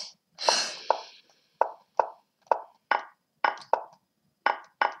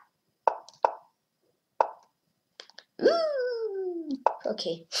 Ooh,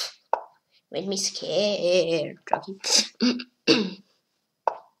 okay. Made me scared, Rocky.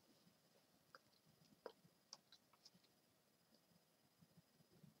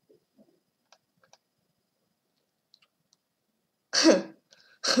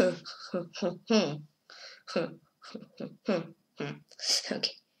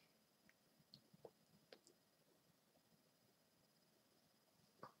 Okay.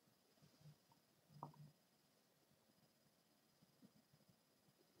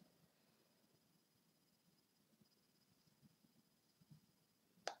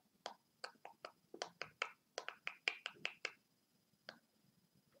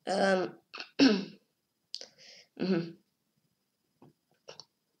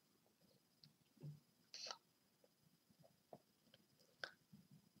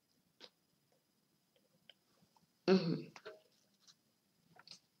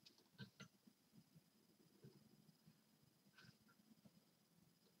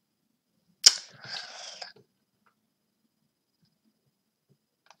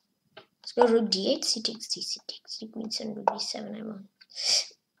 Let's go rook d8, c takes d, c takes d, queen 7, rook b7. I'm on.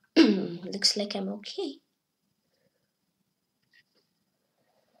 Looks like I'm okay.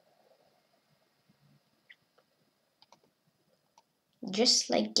 Just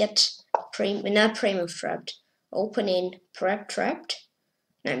like get not prime trapped, opening prep trapped.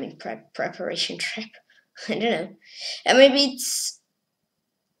 No, I mean preparation trap. I don't know. And maybe it's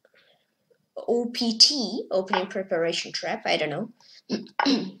OPT, opening preparation trap. I don't know.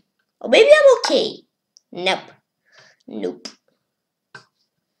 Or maybe I'm okay. Nope. Nope.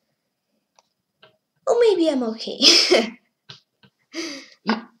 Or maybe I'm okay.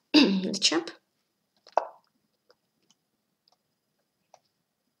 Let's jump.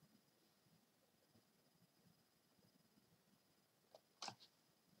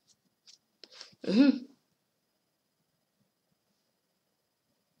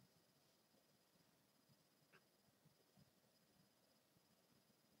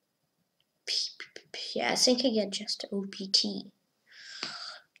 Yeah, I think I get just OPT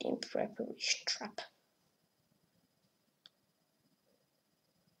in preparation trap.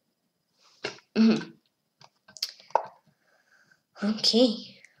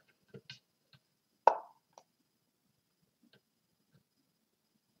 Okay.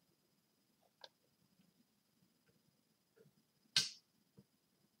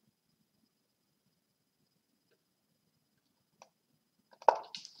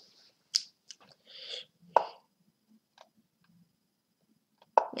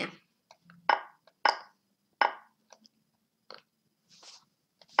 Yeah.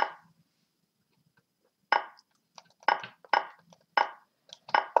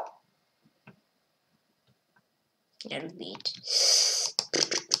 That'll be it.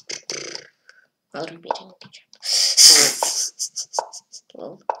 I'll repeat it in the chat.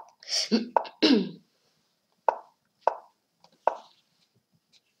 Well.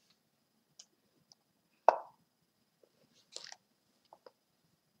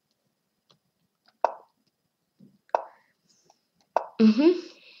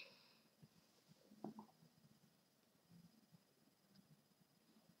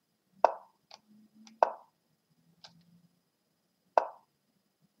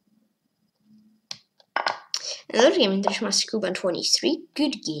 Another game, International Grandmaster Cuban 23.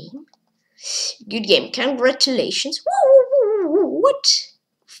 Good game. Good game. Congratulations. What?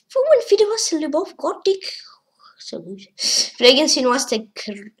 For one video was Lubov Gothic. So good. Play against was the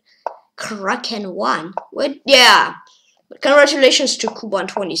Kraken 1. What? Yeah. But congratulations to Cuban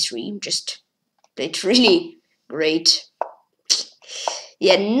 23. Just played really great.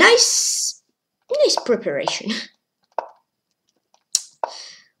 Yeah, nice preparation.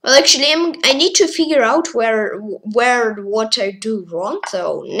 Well, actually, I need to figure out where what I do wrong.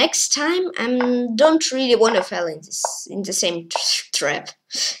 So next time, I don't really want to fall in the same trap.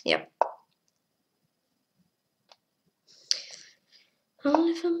 Yep.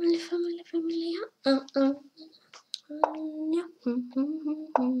 Family.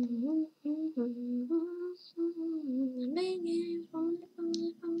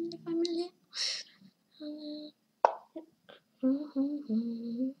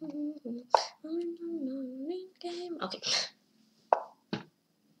 Yeah. Okay.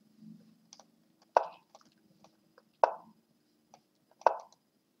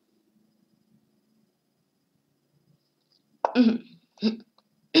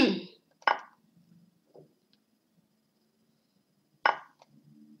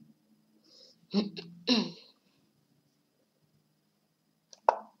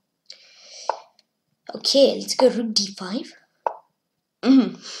 Okay, let's go rook d5.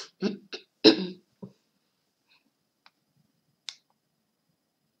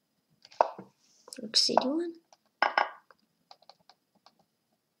 Rook c1.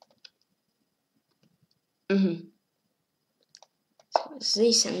 So it's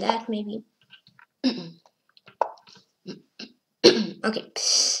this and that, maybe. Okay.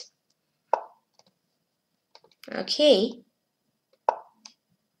 Okay.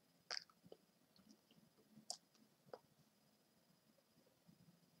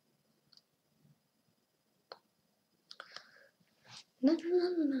 Let's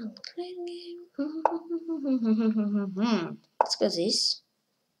go this.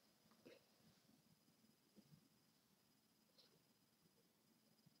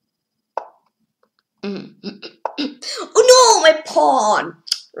 Oh no, my pawn!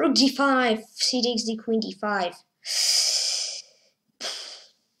 Rook d5, c takes d, queen d5.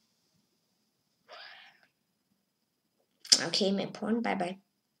 Okay, my pawn, bye bye.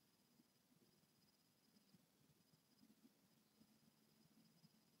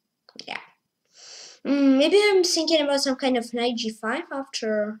 Yeah. Maybe I'm thinking about some kind of knight g5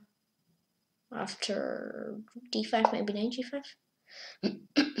 after d5, maybe knight g5.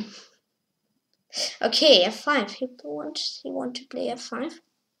 Okay, f5. He want to play f5.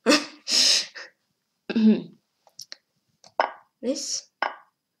 This.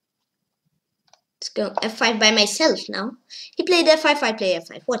 Let's go f5 by myself now. He played f5, I play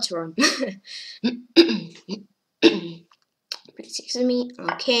f5. What's wrong? Excuse me.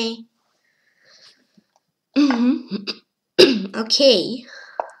 Okay. Okay.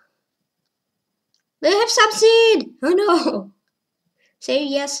 They have subsid. Oh no. Say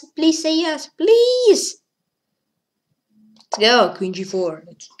yes. Please say yes. Please. Let's go. Queen g4.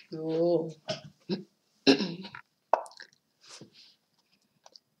 Let's go.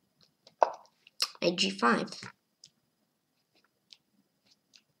 Knight g5.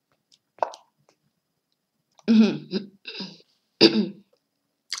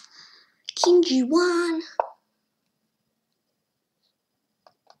 King g1.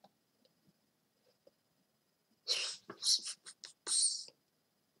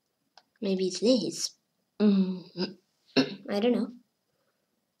 Maybe it's this. I don't know.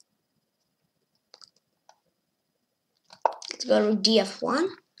 Let's go rook df1.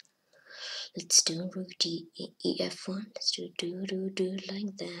 Let's do rook ef1. Let's do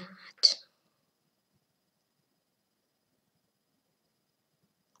like that.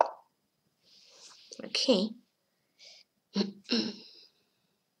 Okay.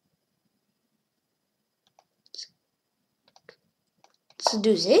 Let's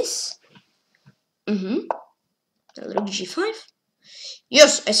do this. Rook g5.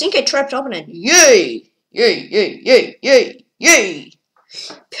 Yes, I think I trapped opponent. Yay! Yay! Yay! Yay! Yay! Yay!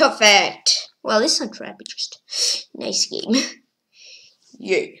 Perfect. Well, it's not trap. It's just nice game.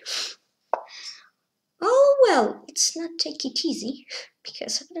 Yay! Oh well, let's not take it easy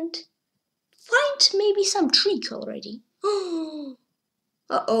because I didn't find maybe some trick already. Oh.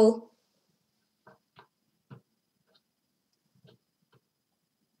 Uh-oh.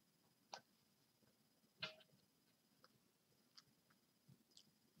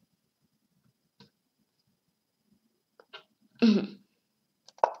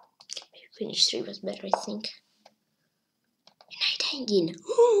 Finish 3 was better, I think. Knight hanging.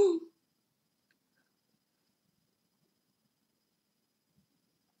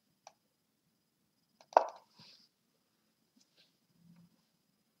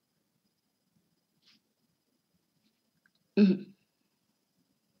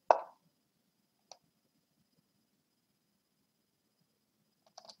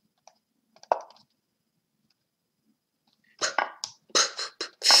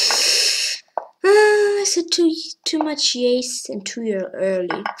 too much ace and too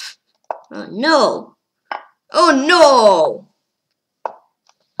early. Oh no! Oh no!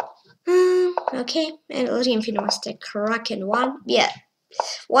 Okay, and Olympian Master Kraken 1. Yeah.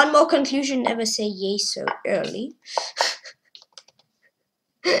 One more conclusion, never say yay so early.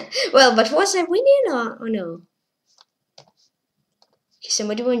 Well, but was I winning or no? Okay,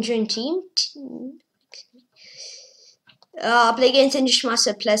 somebody want to join team? Play against English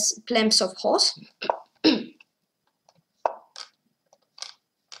Master plus Plums of Horse.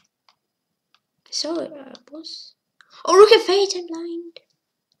 So, boss. Oh, look at Fate, I'm blind.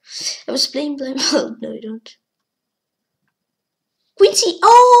 I was playing blind. Oh, no, you don't. Quincy.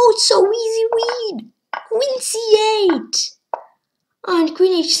 Oh, it's so easy win. Queen C8. Oh, and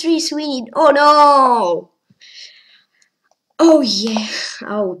Queen H3 is winning. Oh, no. Oh, yeah.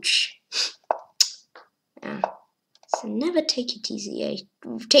 Ouch. Yeah. So never take it easy. I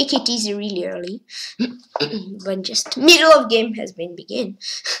take it easy really early. When just middle of game has been begin.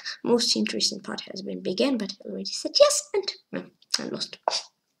 Most interesting part has been begin, but I already said yes and no, I lost.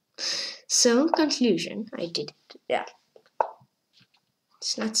 So conclusion, I did it. Yeah.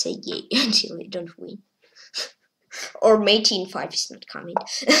 Let's not say yay until I don't win. Or mate in 5 is not coming.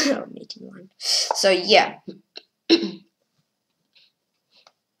 Or mate in 1. So yeah.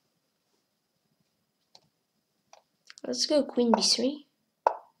 Let's go Queen B3.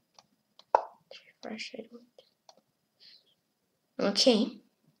 Okay.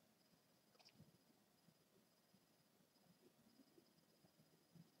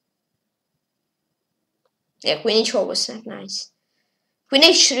 Yeah, Queen H4 was not nice. Queen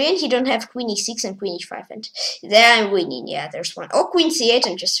H3 and you don't have Queen E6 and Queen H5 and there I'm winning. Yeah, there's one. Or Queen C8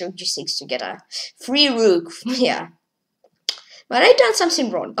 and just Rook G6 to get a free Rook. Yeah. But I done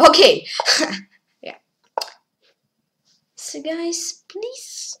something wrong. Okay. Yeah. So guys,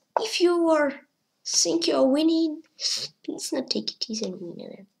 please, if you think you're winning, please not take it easy and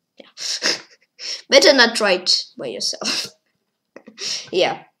win. Yeah. Better not try it by yourself.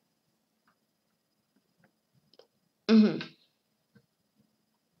 Yeah. Okay,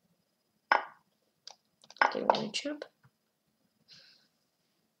 we're gonna jump.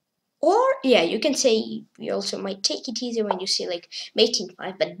 Or yeah, you can say you also might take it easy when you see like mate in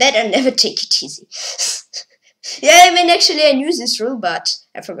 5, but better never take it easy. Yeah, I mean actually I knew this rule, but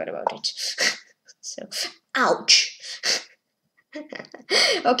I forgot about it. So ouch.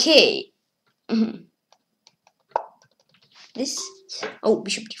 Okay. This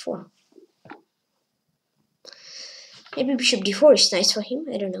bishop d4. Maybe bishop d4 is nice for him,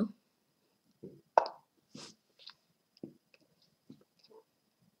 I don't know.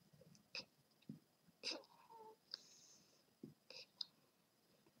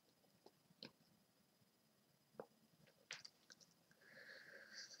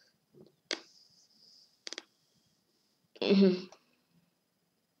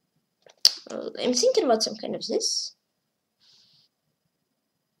 I'm thinking about some kind of this.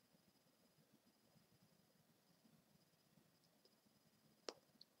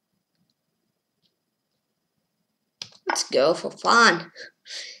 Let's go for fun.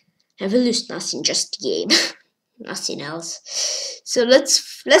 I will lose nothing, just game. Nothing else. So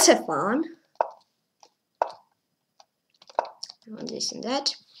let's have fun. I want this and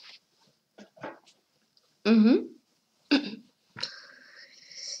that.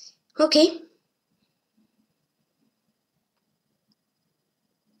 Okay.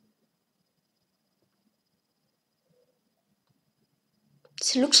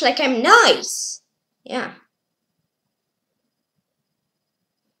 It looks like I'm nice. Yeah.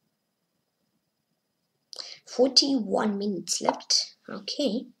 "41 minutes left.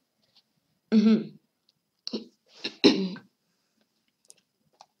 Okay.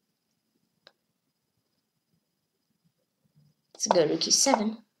 Let's go Rook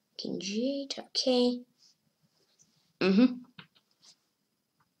E7. King G8. Okay. Let's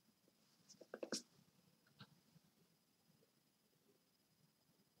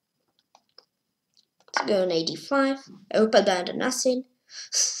go on A5. I hope I abandon nothing.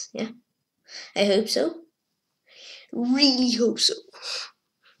 Yeah. I hope so. Really hope so.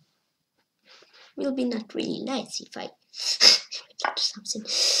 Will be not really nice if I get something.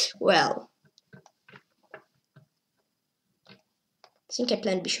 Well, I think I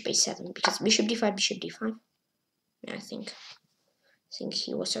planned bishop a7 because bishop d5, bishop d5. Yeah, I think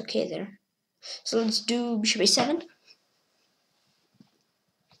he was okay there. So let's do bishop a7.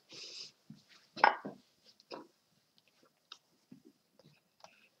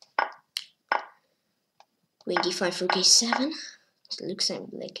 Queen d5, rook a7. So it looks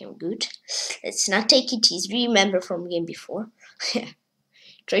like I'm good. Let's not take it easy. Remember from game before.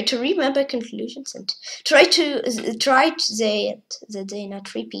 Try to remember conclusions and try that they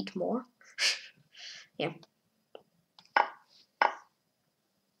not repeat more. Yeah.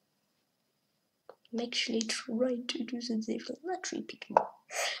 I'm actually trying to do that they will not repeat more.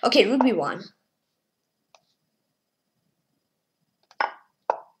 Okay, rook b1.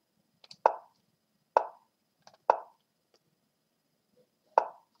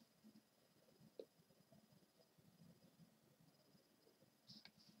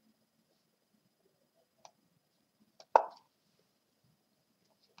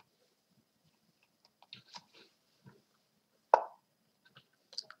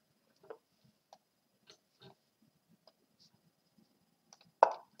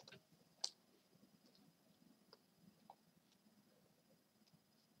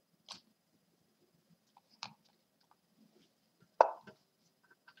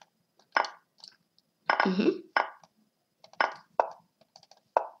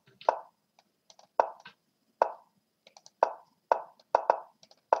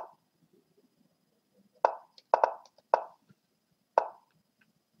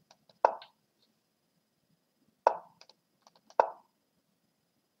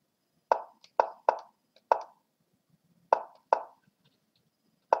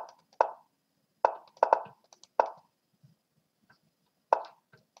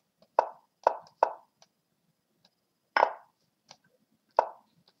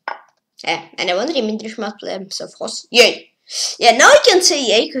 And I wonder if of course. Yay! Yeah, now I can say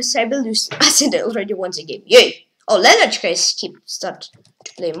yay because I will lose acid already once a game. Yay! Oh, Leonard guys start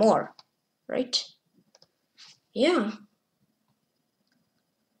to play more, right? Yeah.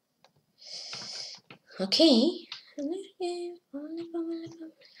 Okay.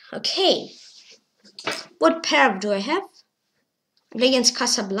 Okay. What pair do I have? Play against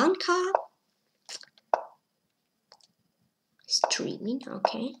Casablanca. Streaming.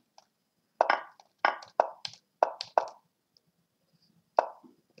 Okay.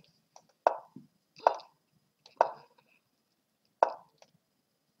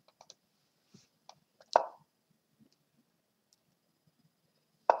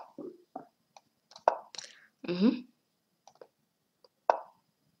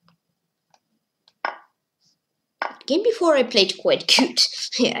 Game before I played quite good.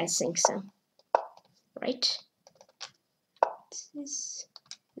 Yeah, I think so. Right? This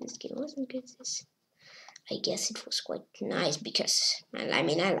game wasn't good. I guess it was quite nice because I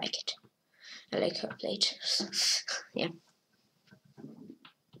mean I like it. I like how I played. Yeah.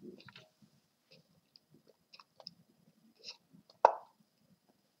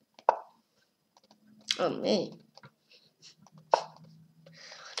 Oh man.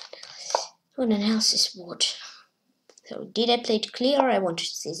 What else is what? So did I play it clear? I want to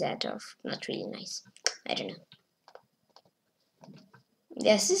see that or not really nice. I don't know.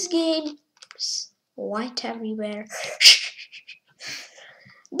 Yes, this game is white everywhere.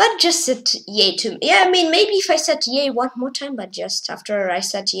 But just said yay to me. Yeah, I mean maybe if I said yay one more time, but just after I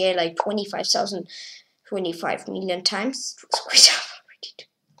said yay like 25 million times, it was quite hard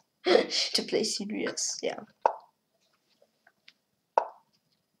already to play serious. Yeah.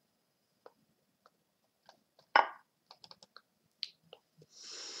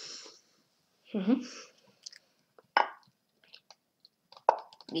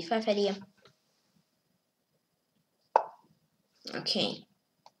 B5 idea. Okay.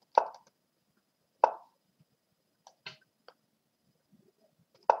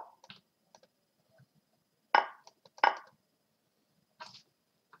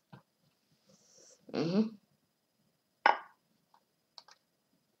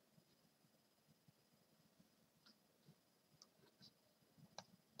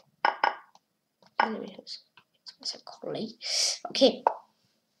 Okay.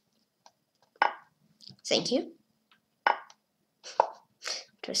 Thank you.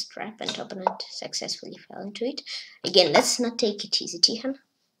 Twist trap and opponent successfully fell into it. Again, let's not take it easy, Tykhon.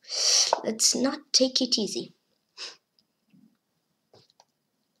 Let's not take it easy.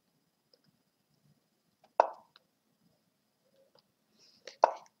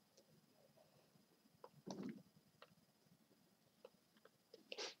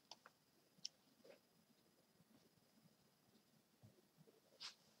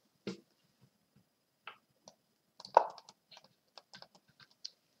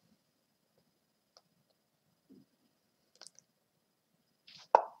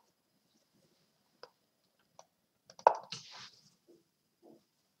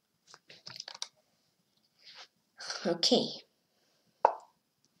 Okay.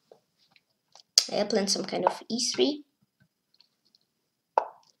 I planned some kind of e3.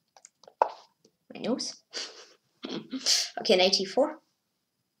 My nose. Okay, knight e4.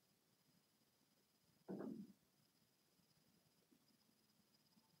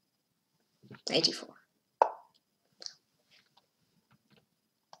 84.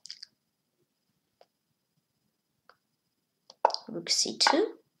 Rook c2.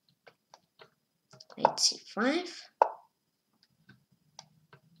 Knight c5.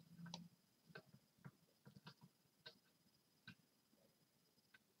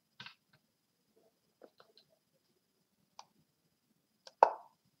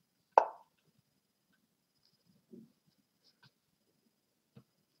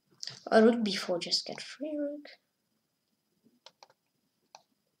 Or rook b4, just get free rook.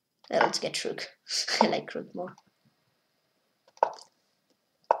 Let's get rook. I like rook more.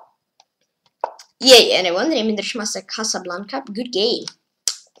 Yay, and I won the name in the Grandmaster Casablanca. Good game.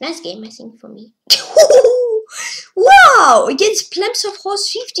 Nice game, I think, for me. Wow! Against Plumps of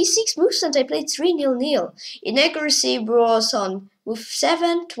Horse 56 moves, and I played 3-0-0. Inaccuracy was on move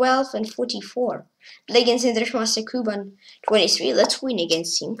 7, 12, and 44. Play against International Cuban 23. Let's win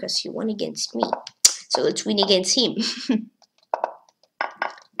against him, because he won against me. So let's win against him.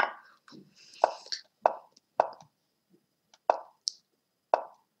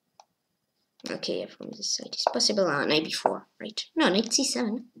 Okay, from this side it's possible. Knight b4, right? No, knight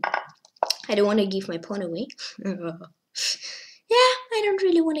c7. I don't want to give my pawn away. Yeah, I don't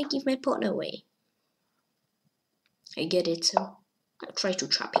really want to give my pawn away. I get it, so I'll try to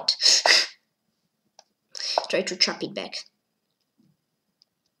trap it. Try to trap it back.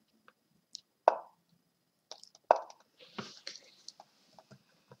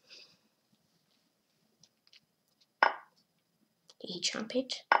 He jump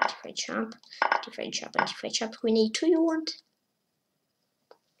it. If I jump, if I jump, and if I jump, queen e2 you want?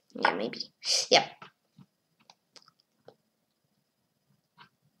 Yeah, maybe. Yeah.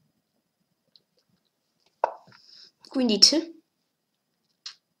 Queen d2.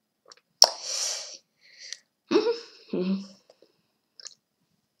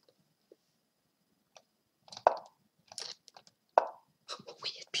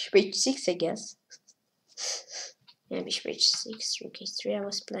 Bishop h6, I guess. Yeah, bishop h6, rook h3. I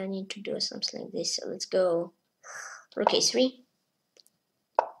was planning to do something like this, so let's go rook h3.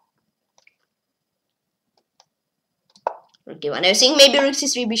 Rook d1. I was thinking maybe rook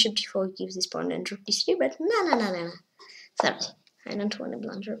c3, bishop d4 gives this pawn and rook d3, but no. Sorry, I don't want to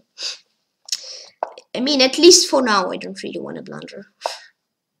blunder. I mean, at least for now, I don't really want to blunder.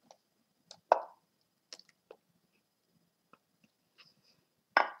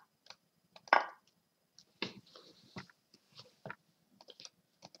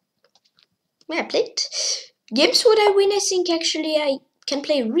 Yeah, I played games what I win. I think actually I can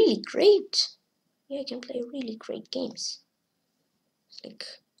play really great. Yeah, I can play really great games. Like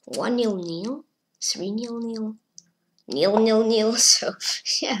 1-0-0, 3-0-0, 0-0-0. So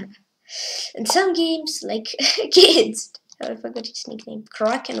yeah, and some games like kids. I forgot his nickname.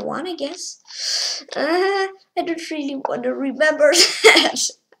 Kraken 1, I guess. I don't really want to remember that.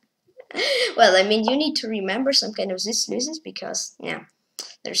 Well, I mean, you need to remember some kind of this loses because yeah.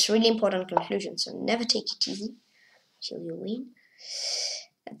 There's really important conclusions, so never take it easy till you win,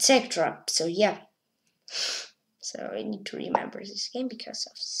 etc. So yeah, so I need to remember this game because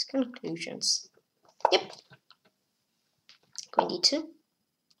of these conclusions. Yep. Queen d2.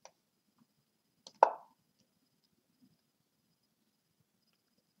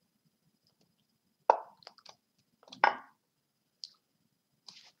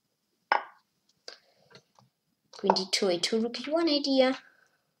 Queen d2, a2, rook e1 idea.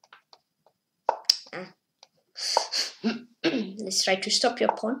 Let's try to stop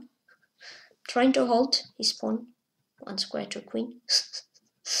your pawn. Trying to hold his pawn. One square to queen.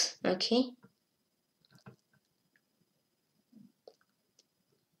 Okay.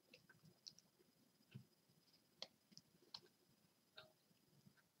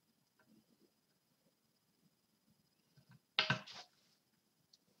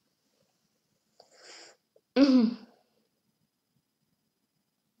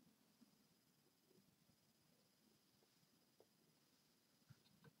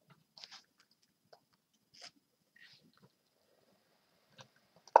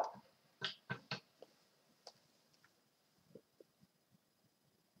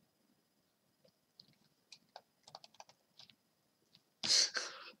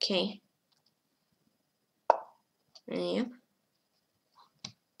 Okay. Yeah.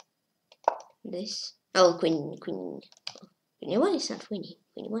 This. Oh, queen e1 is not winning.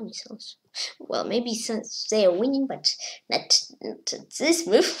 Queen e1 is also. Well, maybe since they are winning, but not this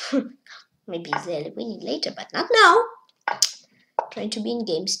move. Maybe they're winning later, but not now. Trying to be in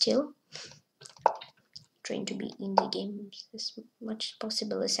game still. Trying to be in the game as much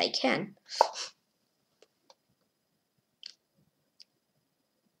possible as I can.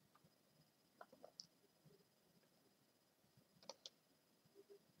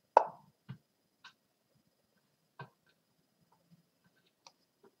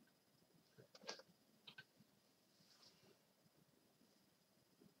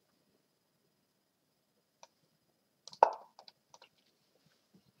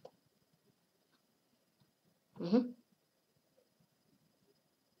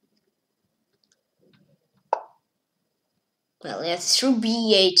 Well, yeah, through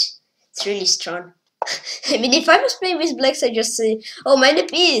B8, it's really strong. I mean, if I was playing with blacks, I'd just say, oh, my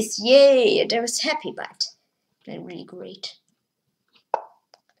piece, yay, and I was happy, but they're really great.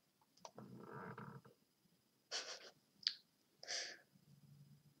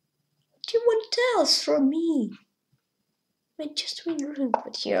 What do you want else from me? I just win room,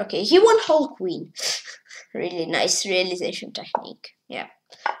 but here, okay, he won whole queen. Really nice realization technique. Yeah,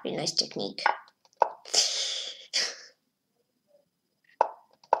 really nice technique.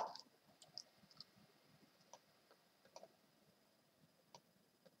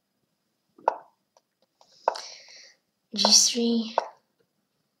 G3.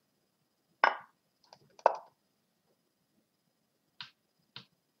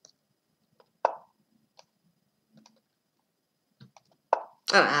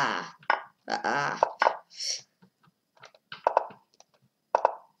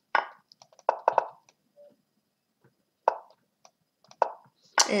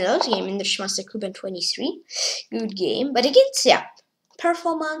 Another game in the Grandmaster Cuban 23. Good game. But against, yeah,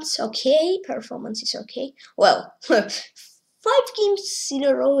 performance, okay. Performance is okay. Well, 5 games in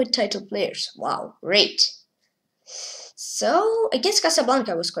a row with title players. Wow, great. So, against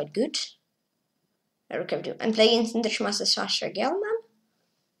Casablanca was quite good. I'm playing against the Grandmaster Sasha Gelman.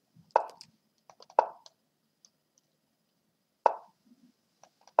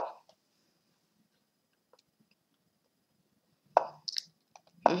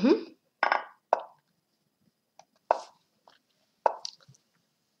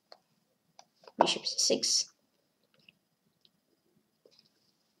 Bishop C6.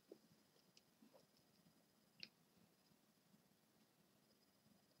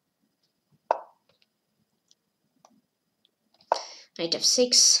 Knight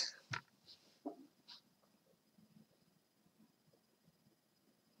F6.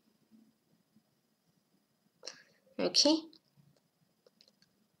 Okay.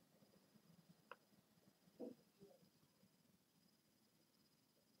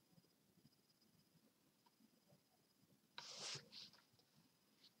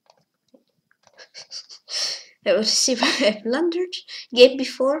 I will see if I blundered game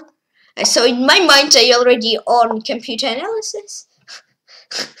before. So in my mind I already on computer analysis.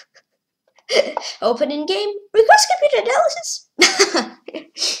 Opening game. Request computer analysis.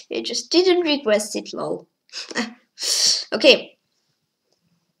 It just didn't request it, lol. Okay.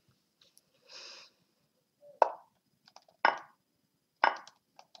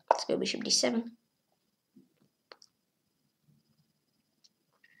 Let's go bishop d7.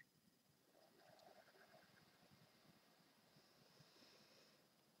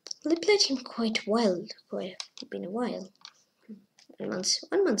 I played him quite well. Been a while. 1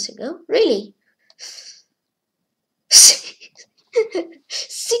 month ago. Really?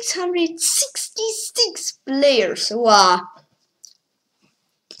 666 players. Wow.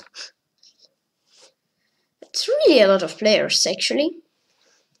 It's really a lot of players, actually.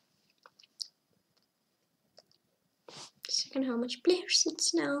 Second, how much players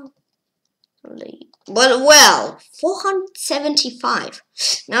it's now? Well, 475.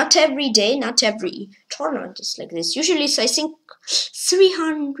 Not every day, not every tournament is like this. Usually it's, I think,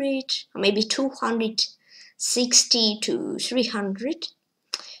 300 or maybe 260 to 300.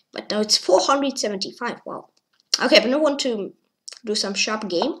 But now it's 475. Wow. Okay, but I want to do some sharp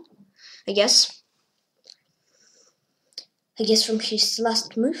game, I guess. From his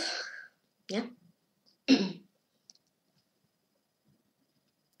last move. Yeah.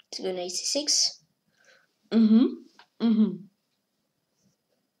 Let's go to 86.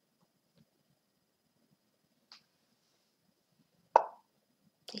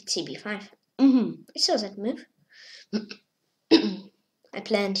 It's CB5. I saw that move. I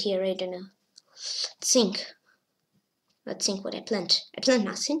planned here, I don't know. Let's think what I planned. I planned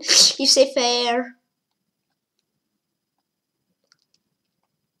nothing. You say fair.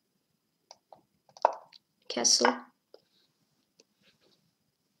 Castle.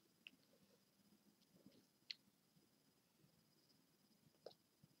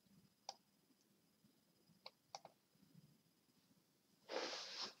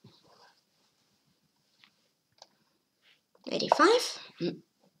 $85.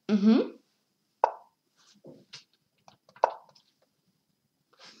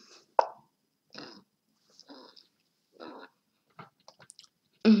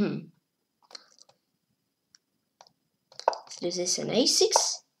 So this is an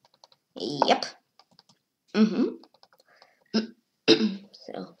A6. Yep.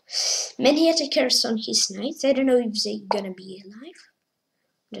 So many attackers on his knights. I don't know if they're gonna be alive.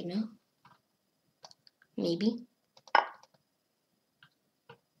 I don't know. maybe.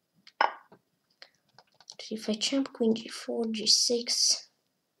 If I jump queen g4, g6,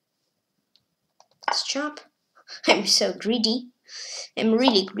 let's jump. I'm so greedy. I'm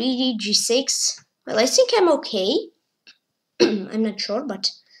really greedy. G6. Well, I think I'm okay. I'm not sure, but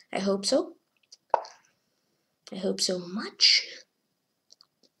I hope so. I hope so much.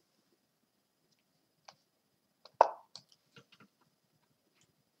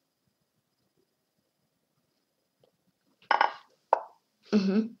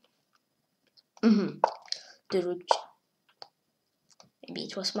 The rook. Maybe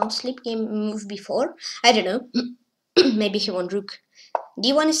it was mouse sleep game move before. I don't know. Maybe he won rook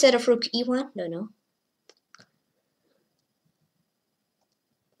d1 instead of rook e1. Don't know.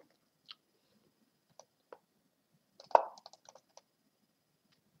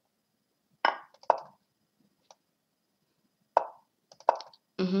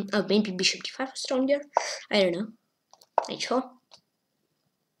 Oh, maybe bishop d5 was stronger. I don't know. Not sure.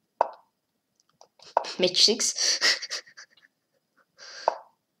 Mate 6.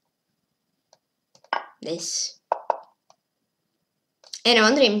 This. And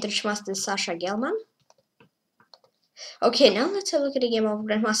Andre Grandmaster Sasha Gelman. Okay, now let's have a look at the game of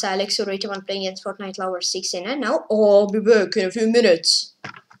Grandmaster Alex Urateman playing against Fortnite Lover 16. And now, I'll be back in a few minutes.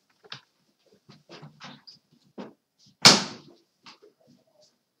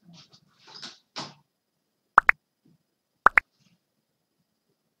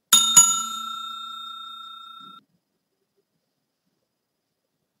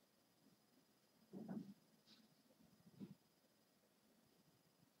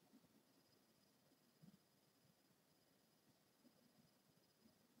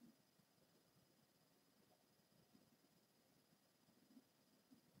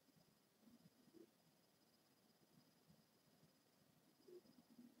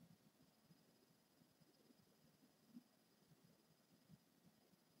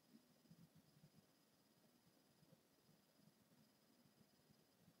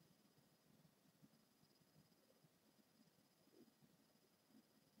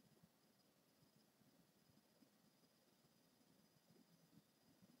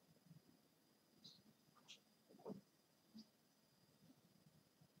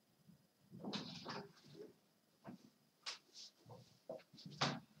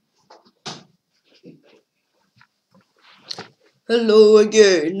 Hello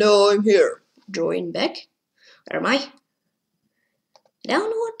again, now I'm here. Join back. Where am I?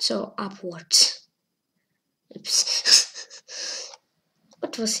 Downwards or upwards? Oops.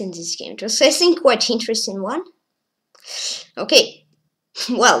 What was in this game? It was, I think, quite interesting one. Okay.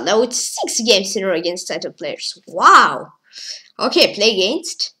 Well, now it's 6 games in a row against title players. Wow. Okay, play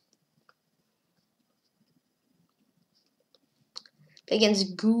against. Play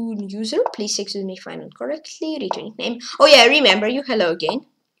against good user. Please excuse me if I not correctly. Returning name. Oh yeah, I remember you. Hello again.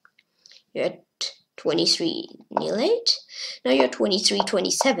 You're at 23-08. Now you're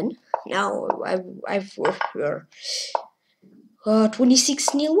 23-27. Now we're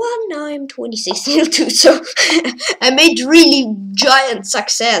 26-01. Now I'm 26-02. So I made really giant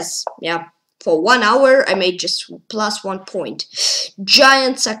success. Yeah, for 1 hour I made just plus 1 point.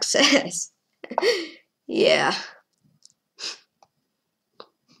 Giant success. Yeah.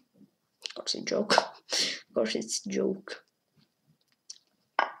 Of course, a joke. Of course, it's a joke.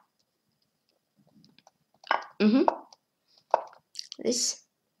 This.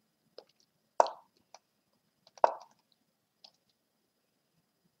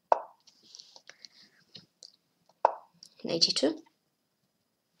 $92.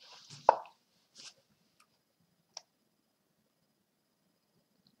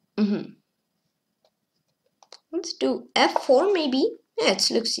 Let's do F4 maybe. Yeah, it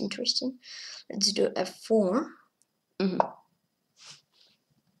looks interesting. Let's do F4.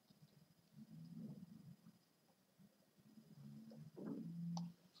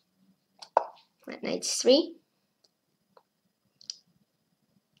 93.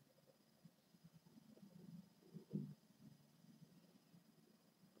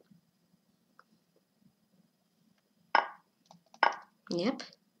 Yep.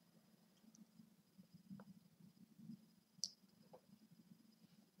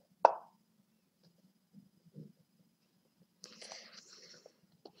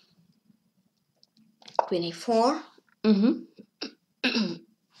 Queen A4.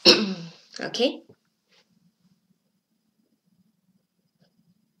 Okay.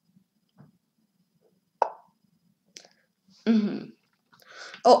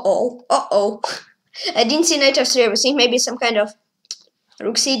 Uh-oh. I didn't see knight f3. I was thinking maybe some kind of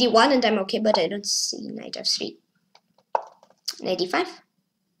rook cd1 and I'm okay, but I don't see knight f3. Knight d5.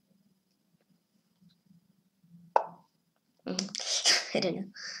 I don't know.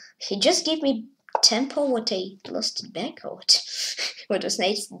 He just gave me tempo what I lost it back or what? What was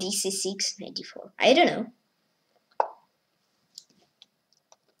knight d6, knight d4. I don't know.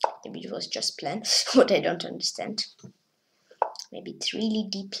 Maybe it was just planned, what I don't understand. Maybe it's really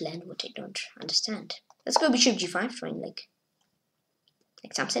deep planned, what I don't understand. Let's go bishop g5, trying like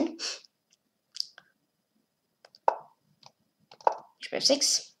something. Bishop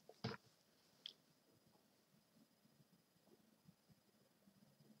f6.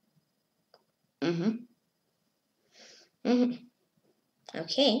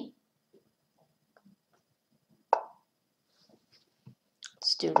 Okay.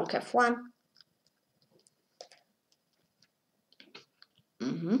 Let's do rook f1.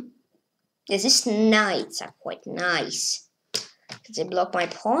 Yes, these knights are quite nice. They block my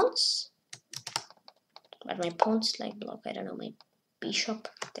pawns. But my pawns like block, I don't know, my bishop,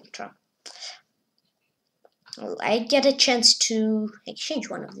 etc. Well, I get a chance to exchange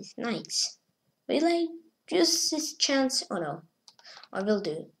one of these knights. Will I use this chance? Oh no. I will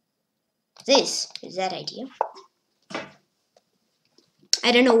do this. Is that idea?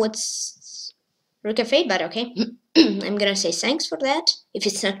 I don't know what's rook f8, but okay. I'm gonna say thanks for that. If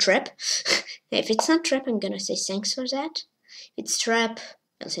it's not trap. If it's not trap, I'm gonna say thanks for that. If it's trap,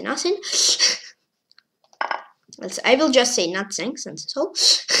 I'll say nothing. I will just say not thanks and so.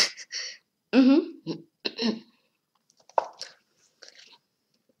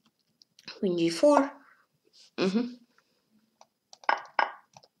 Queen g4.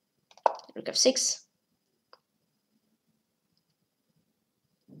 Rook f6.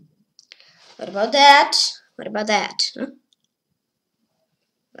 What about that? What about that? Huh?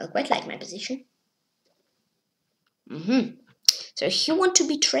 Well, quite like my position. So you want to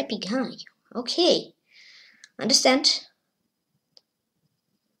be trappy guy. Okay. Understand.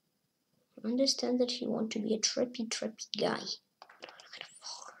 Understand that you want to be a trappy guy.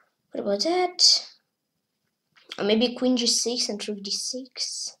 What about that? Or maybe queen g6 and rook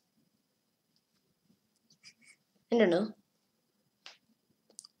d6. I don't know.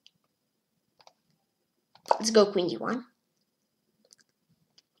 Let's go queen d1.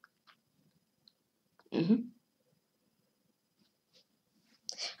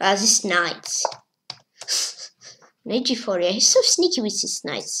 These knights. Knight g4, yeah, he's so sneaky with his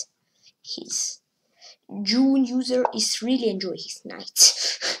knights. His June user is really enjoying his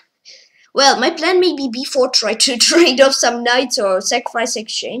knights. Well, my plan may be b4, try to trade off some knights or sacrifice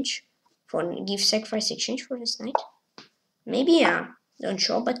exchange. Give sacrifice exchange for this knight. Maybe, yeah. Not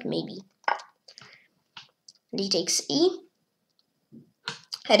sure, but maybe. D takes e.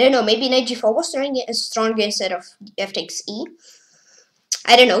 I don't know, maybe knight g4 was stronger instead of f takes e.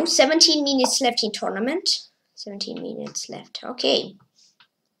 I don't know, 17 minutes left in tournament. 17 minutes left, okay.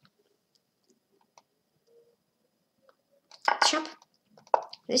 Chop.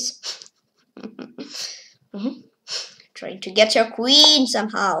 This. Trying to get your queen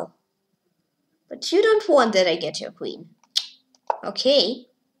somehow. But you don't want that I get your queen. Okay.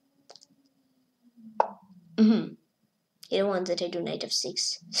 You don't want that I do knight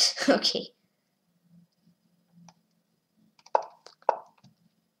f6. Okay.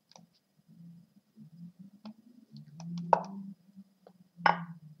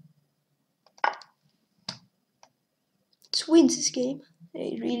 Let's win this game.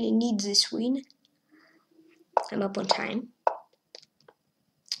 I really need this win. I'm up on time.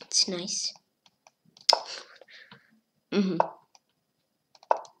 It's nice.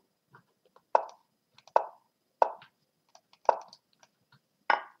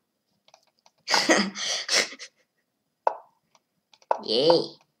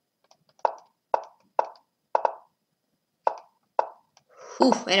 Yay.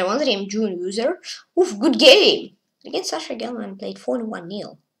 Oof, and I wanted him June user. Oof, good game. Against Sasha Gelman played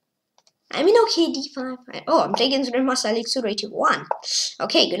 4-1-0. I'm in okay d5. I'm taking Grandmaster Alex rated 1.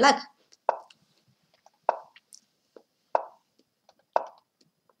 Okay, good luck.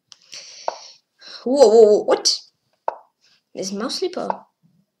 Whoa, what? There's mouse slipper.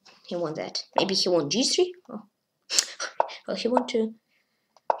 He won that. Maybe he won g3? Oh. Well, he want to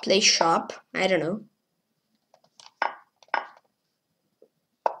play sharp. I don't know.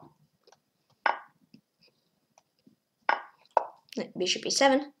 Bishop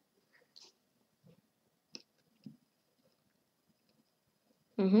e7.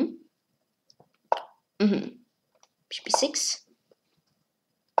 Bishop e6.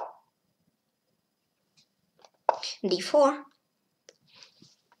 d4.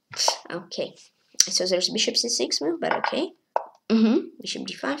 Okay. So there's bishop c6 move, but okay. Bishop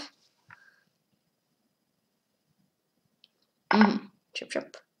d5. Chop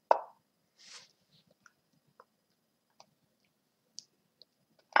chop.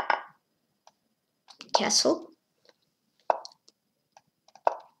 castle.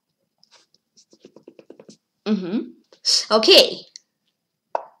 Okay.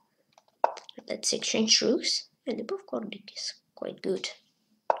 Let's exchange truce. And the buff card is quite good.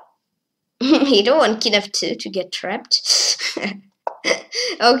 You don't want king f2 to get trapped.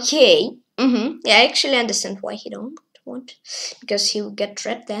 Okay. Yeah, I actually understand why he don't want, because he will get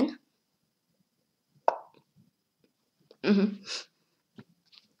trapped then.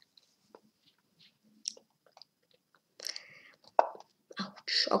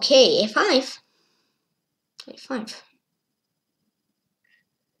 Ouch. Okay, a5. a5.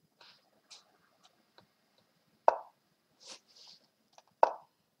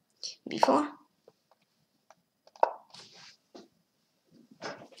 b4.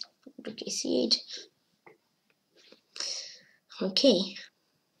 Okay, c8. Okay.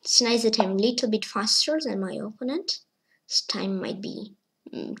 It's nice that I'm a little bit faster than my opponent. This time might be,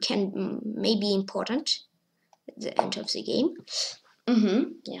 may be important at the end of the game.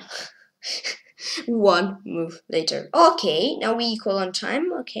 Yeah. One move later. Okay, now we equal on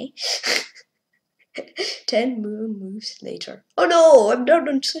time. Okay. 10 moves later. Oh no, I'm not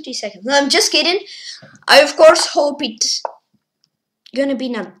on 30 seconds. No, I'm just kidding. I of course hope it's gonna be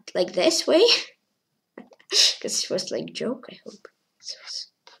not like this way. Because it was like joke, I hope. It was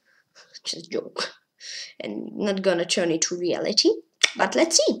just joke. And not gonna turn into reality. But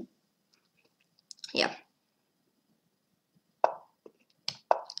let's see. Yeah.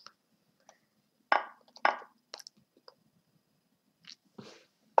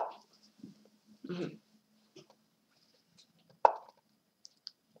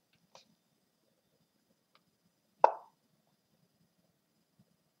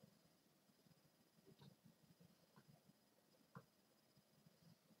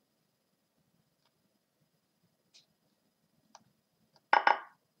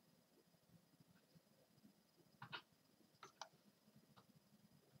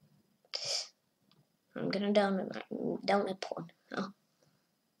 I'm gonna down a pawn. Oh.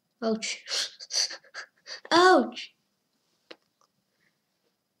 Ouch. Ouch.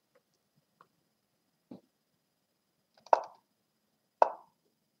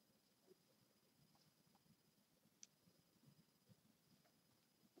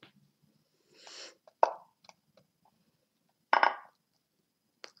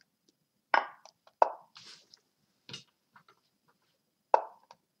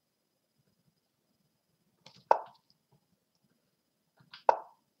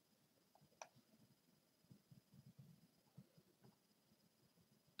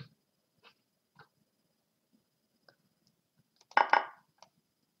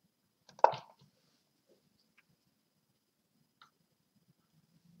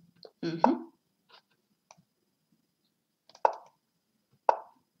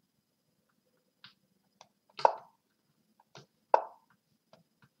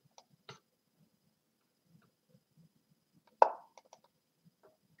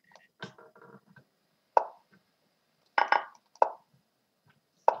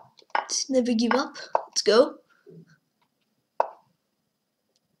 Let's never give up. Let's go.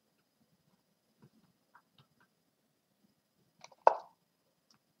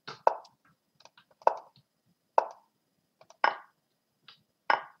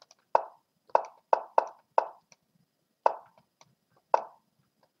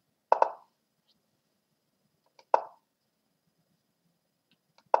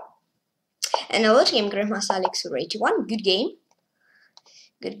 And another game, Grandmaster Alex 81. Good game.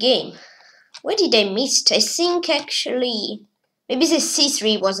 Good game. Where did I miss? I think actually maybe the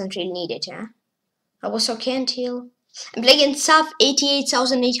c3 wasn't really needed, yeah? I was okay until I'm playing Saf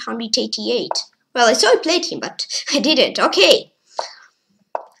 88,888. Well, I saw I played him, but I didn't. Okay.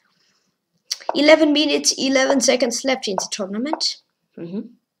 11 minutes, 11 seconds left in the tournament.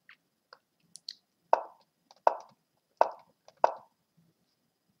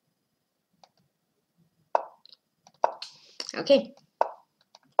 Okay.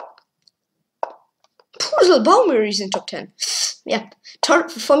 Puzzle Baumer is in top 10. Yeah.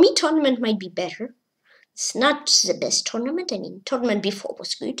 For me, tournament might be better. It's not the best tournament. I mean, tournament before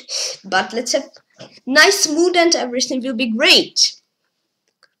was good. But let's have nice mood and everything will be great.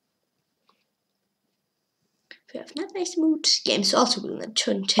 If you have not nice mood, games also will not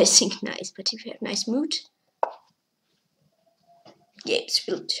turn to, I think, nice. But if you have nice mood, games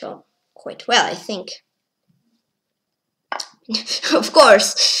will turn quite well, I think. Of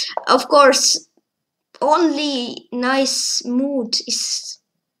course, only nice mood is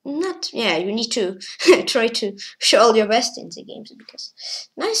not, yeah, you need to try to show all your best in the games, because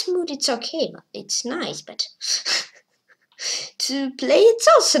nice mood, it's okay, but it's nice, but to play, it's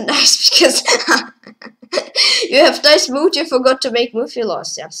also nice because you have nice mood, you forgot to make move, you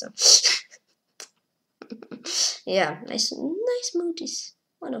lost. Yeah, so yeah, nice mood is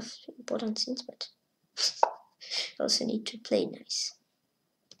one of the important things, but you also need to play nice.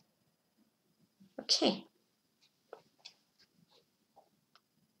 Okay.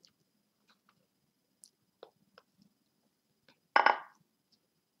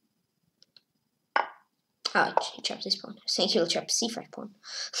 Oh, he chopped this pawn. I think he'll chop c5 pawn.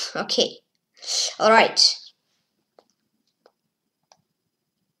 Okay. Alright.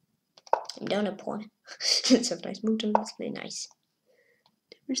 I'm down a pawn. Let's have nice mood and let's play nice.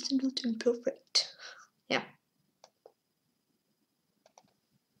 There is not imperfect. Yeah.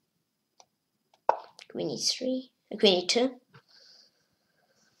 Queen e3. Queen e2.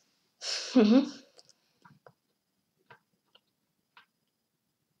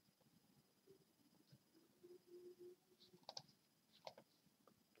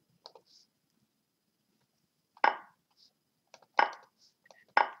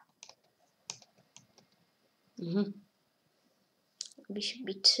 Bishop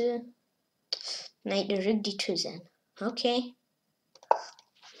b2. Knight rook d2 then. Okay.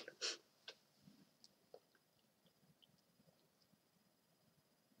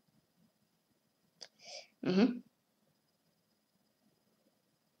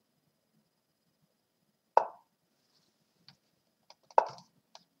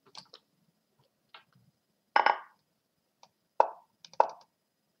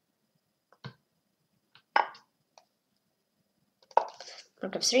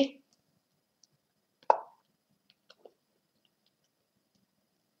 Rook f3.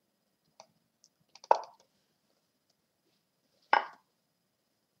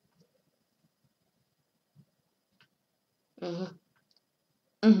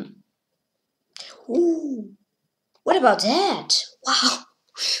 Ooh, what about that? Wow.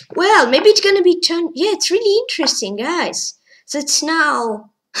 Well, maybe it's gonna be turned. Yeah, it's really interesting, guys. So it's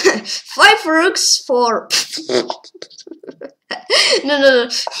now 5 rooks for. No.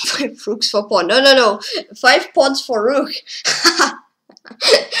 5 rooks for pawn. No. 5 pawns for rook.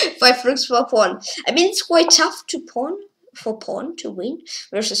 5 rooks for pawn. I mean, it's quite tough to pawn to win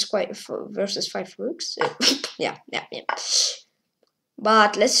versus 5 rooks. Yeah.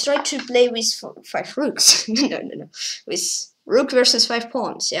 But let's try to play with 5 rooks. No. With rook versus 5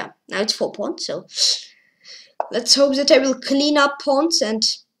 pawns. Yeah. Now it's 4 pawns. So let's hope that I will clean up pawns and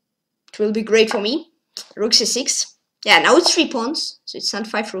it will be great for me. Rook c6. Yeah. Now it's 3 pawns. So it's not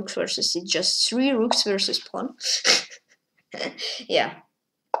 5 rooks versus. It's just 3 rooks versus pawn. Yeah.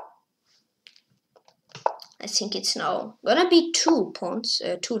 I think it's now gonna be 2 pawns.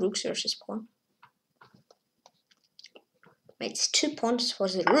 2 rooks versus pawn. It's 2 pawns for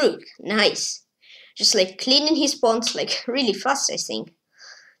the rook. Nice. Just like cleaning his pawns like really fast, I think.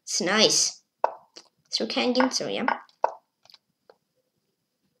 It's nice. So hanging, so yeah.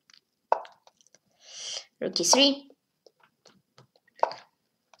 Rook e3.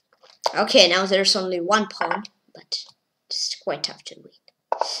 Okay, now there's only 1 pawn, but it's quite tough to win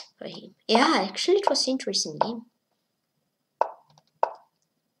for him. Yeah, actually it was an interesting game.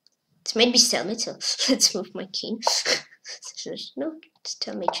 It's made me stalemate, so let's move my king. There's no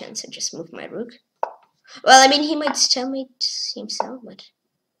stalemate chance, I just move my rook. Well, I mean, he might stalemate himself, but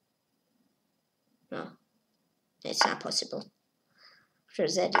no, it's not possible. For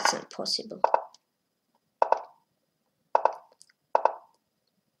that, it's not possible.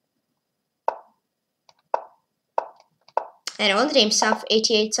 And Andre himself,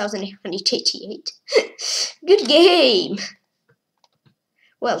 88,888. Good game.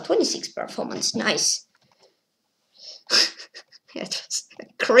 Well, 26 performance, nice. It was a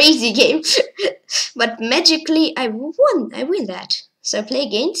crazy game, but magically I win that. So I play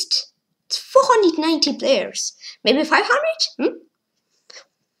against 490 players, maybe 500.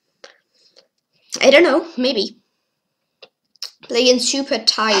 I don't know, maybe. Play against super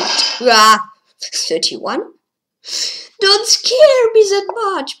tight. 31. Don't scare me that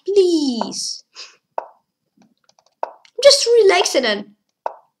much, please. I'm just relaxing and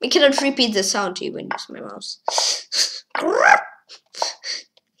I cannot repeat the sound even with my mouse.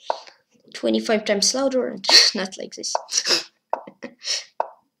 25 times louder and not like this.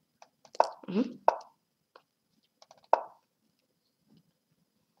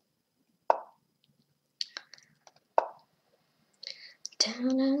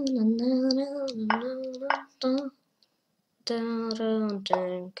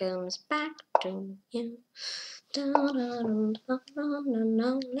 Comes back to you.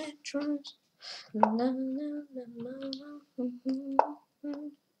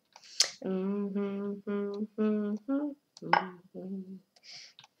 Everything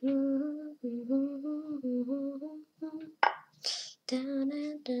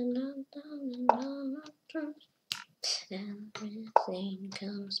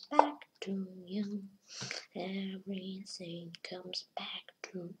comes back to you. Everything comes back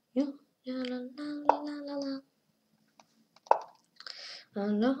to you. La la la la la la. I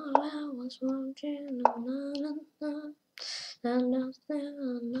know I was watching. La la la. La la la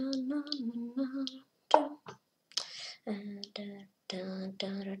la la la.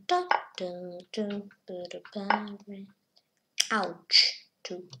 Ouch.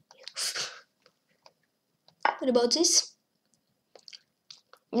 What about this?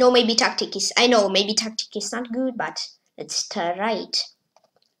 No, maybe tactic is. I know maybe tactic is not good, but let's try it.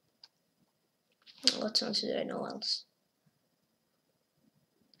 What songs do I know else?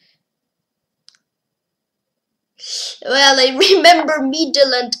 Well, I remember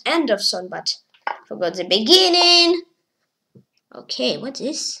middle and end of song, but forgot the beginning. Okay, what's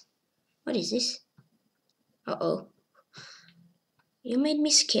this? What is this? Uh-oh. You made me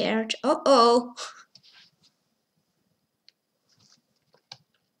scared. Uh-oh.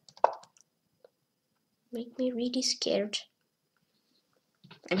 Make me really scared.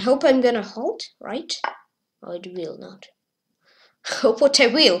 And hope I'm gonna hold, right? Oh, it will not. Hope what I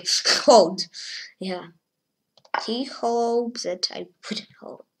will hold. Yeah. He hopes that I would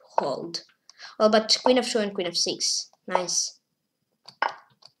hold. Well, but Queen of 2 and Queen of 6. Nice.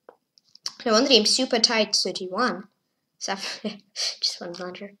 No wonder I'm super tight 31. So just one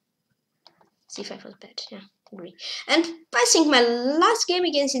blunder. C5 was bad, yeah, agree. And I think my last game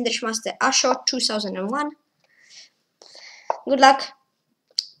against International Grandmaster Asher 2001. Good luck.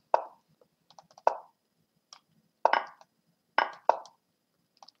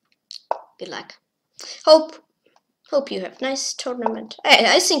 Good luck. Hope you have nice tournament.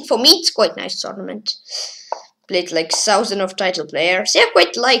 I think for me it's quite nice tournament. Played like thousands of title players. Yeah,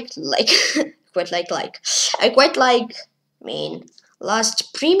 quite like I quite like. I mean,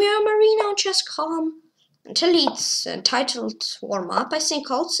 last premium arena on Chess.com until it's entitled warm up. I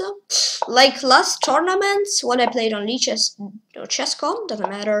think also like last tournaments when I played on Chess or Chess.com, doesn't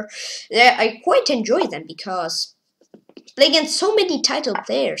matter. Yeah, I quite enjoy them because play against so many title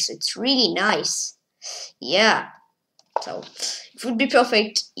players. It's really nice. Yeah. So it would be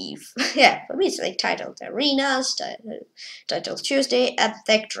perfect if, yeah, for me it's like titled arenas, titled Tuesday at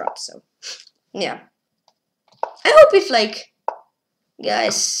Tech Drop. So yeah, I hope if like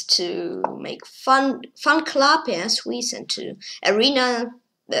guys to make fun club, yeah, Swiss, and to arena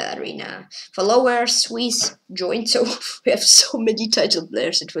followers Swiss join. So we have so many title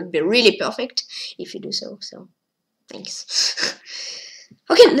players. It would be really perfect if you do so. So thanks.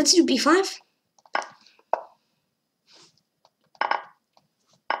 Okay, let's do B5.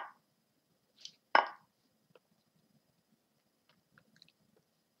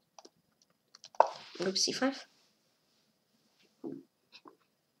 Group C5.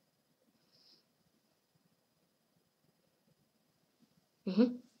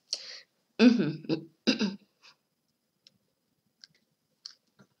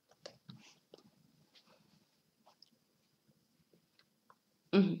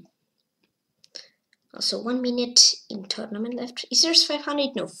 Also 1 minute in tournament left. Is there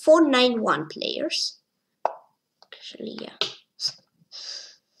 500? No, 491 players. Actually, yeah.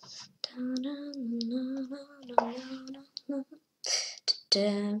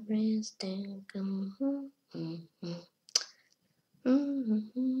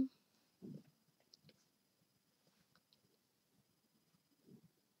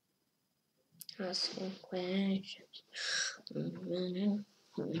 Asking questions.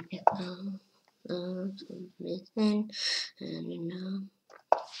 Listen, and you know,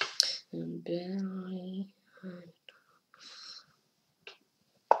 and barely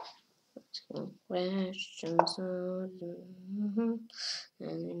asking questions.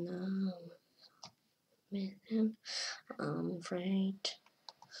 And you know, with him, I'm afraid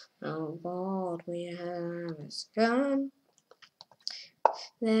of what we have is gone.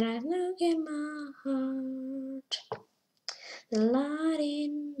 Then I look in my heart, the light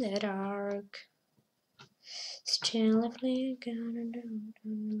in the dark. Still a flicker to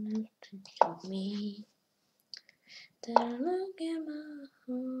me. Then I look in my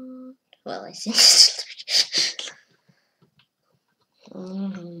heart. Well, I think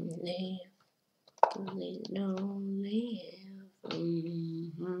live, don't live.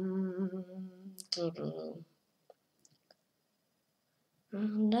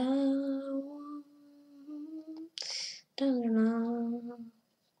 And I don't know.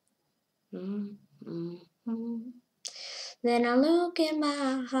 Then I look in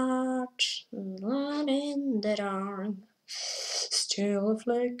my heart, light in the dark. Still a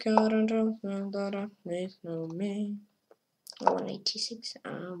flake out and that makes no me. 186. I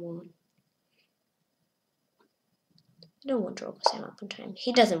won. I don't want draw because I'm up on time.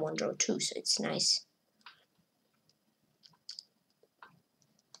 He doesn't want draw too, so it's nice.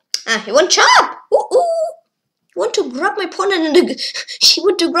 Ah, he won't chop! Ooh, ooh! You want to grab my pawn and he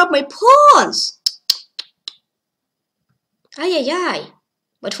want to grab my pawns! Ay, ay, ay.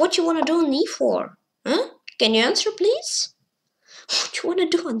 But what you want to do on e4? Huh? Can you answer, please? What you want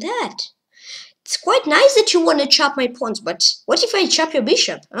to do on that? It's quite nice that you want to chop my pawns, but what if I chop your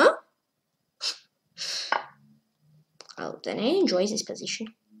bishop, huh? Oh, then I enjoy this position.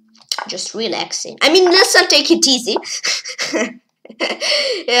 Just relaxing. I mean, let's not take it easy.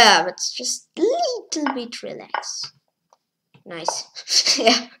 Yeah, but just a little bit relax. Nice.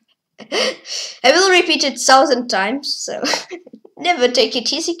 Yeah. I will repeat it 1,000 times, so never take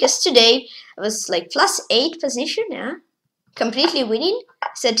it easy, because today I was like +8 position, yeah? Completely winning.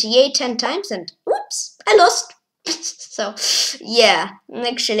 Said yay 10 times and whoops, I lost. So, yeah,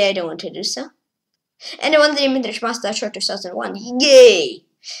 actually I don't want to do so. And I won the International Grandmaster 2001. Yay!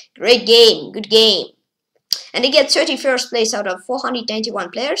 Great game, good game. And they get 31st place out of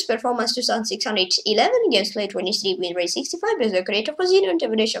 491 players, performance 2611, games played 23, win rate 65, as the creator for 0,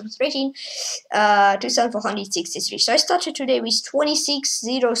 intimidation of rating 2463. So I started today with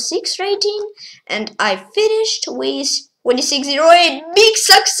 2606 rating, and I finished with 2608. Big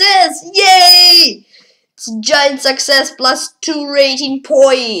success! Yay! It's giant success plus 2 rating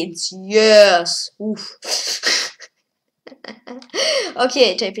points. Yes! Oof.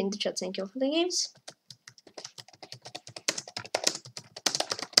 Okay, type in the chat, thank you for the games.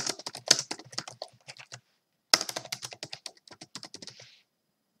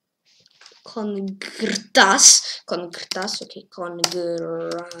 Congrats, okay, congrats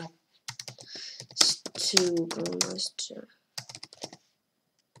to Grandmaster.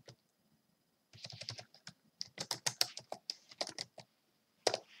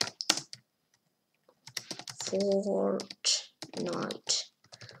 Fortnite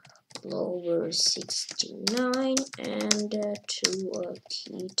lower 69 and to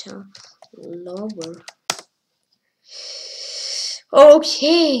Akita lower.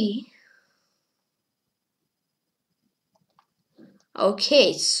 Okay.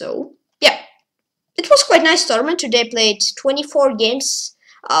 Okay, so yeah, it was quite nice tournament. Today played 24 games,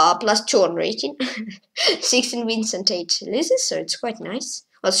 plus 2 on rating, 16 wins and 8 losses, so it's quite nice.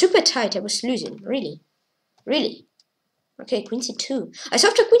 Well, super tight, I was losing, really. Okay, Queen C2. I saw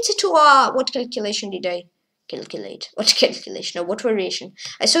after Queen C2, what calculation did I calculate? What calculation, or what variation?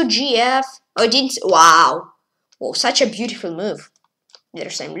 I saw GF, oh, I didn't, wow. Oh, such a beautiful move.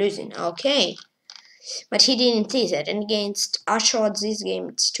 There's I'm losing, okay. But he didn't tease it. And against Ashod this game,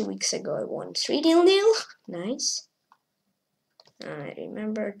 it's 2 weeks ago, I won 3-0. Nice. I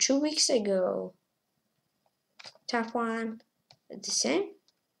remember 2 weeks ago. Tykhon. The same?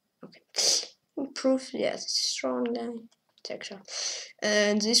 Okay. Improved, yes, strong guy. Texture.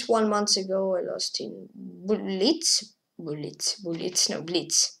 And this 1 month ago, I lost in Blitz. Blitz.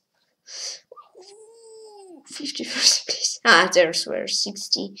 51st place. There were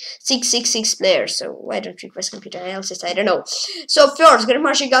 666 players, so why don't request computer analysis? I don't know. So first,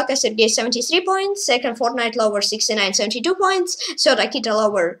 Grandmaster Gaka Sergey 73 points. Second, Fortnite lower 69, 72 points. Third, Akita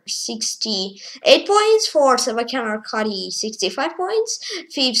lower 68 points. Fourth, Vakan Arkady 65 points.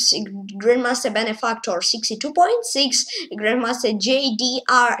 Fifth, Grandmaster Benefactor 62 points. Sixth, Grandmaster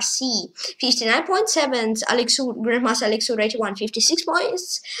JDRC 59 points. Seventh, Grandmaster Alexu 81 56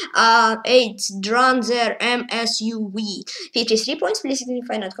 points. Eighth, Dranzer MSUV 53 points. Please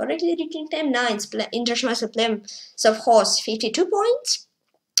identify not correctly reading time. 9th, International Plem Sovkhoz 52 points.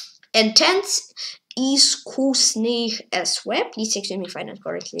 And 10th is Kusnich SW. Please excuse me if I not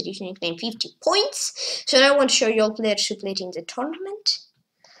correctly reading name 50 points. So now I want to show you all players who played in the tournament.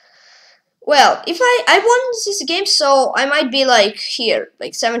 Well, if I won this game, so I might be like here,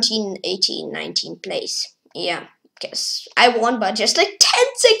 like 17, 18, 19 place. Yeah. Because I won, but just like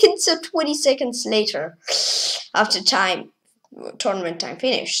 10 seconds or 20 seconds later, after tournament time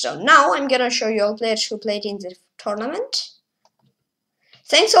finished. So now I'm gonna show you all players who played in the tournament.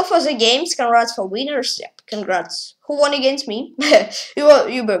 Thanks all for the games. Congrats for winners. Yeah, congrats. Who won against me? you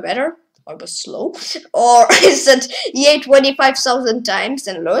were better. I was slow. Or I said yay 25,000 times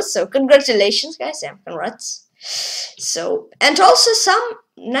and lost. So congratulations, guys. Yeah, congrats. So, and also some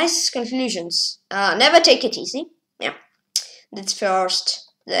nice conclusions. Never take it easy. Yeah, that's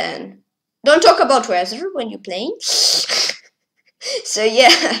first. Then don't talk about weather when you're playing. So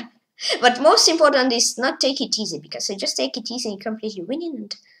yeah, but most important is not take it easy, because I just take it easy and completely winning,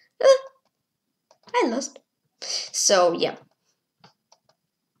 and I lost. So yeah.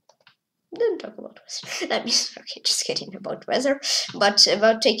 Don't talk about weather. That means, okay, just kidding about weather, but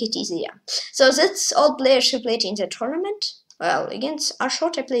about take it easy, yeah. So that's all players who played in the tournament. Well, against our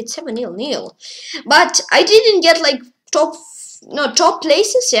short, I played 7-0, but I didn't get like top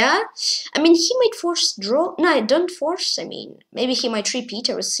places, yeah. I mean, he might force draw. No, I don't force. I mean, maybe he might repeat.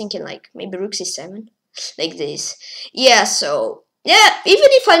 I was thinking like maybe rook c7, like this. Yeah, so yeah, even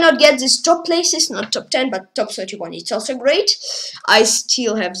if I not get these top places, not top 10, but top 31, it's also great. I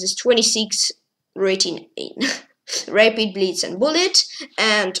still have this 26 rating in Rapid, Blitz, and Bullet.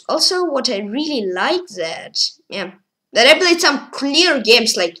 And also, what I really like that I played some clear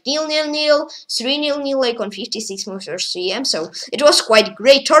games like 0-0-0, 3-0-0, like on 56 moves versus 3M. So it was quite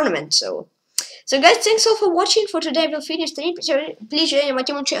great tournament. So guys, thanks all for watching. For today, we'll finish the stream. Please join my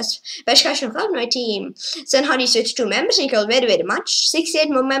team on chess. My team 732 members. Thank you all very, very much. 68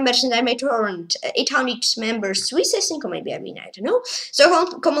 more members, and I made around 800 members Swiss, I think, or maybe I don't know.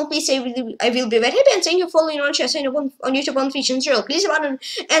 So come on, please, I will be very happy. And thank you for following on chess on YouTube, on Twitch, and Zero. Please button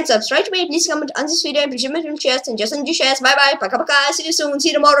and subscribe to me. Please comment on this video. Please join my chess and just enjoy chess. Bye bye. Paka paka. See you soon. See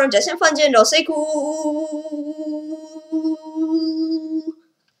you tomorrow. Just have fun and all. Say cool.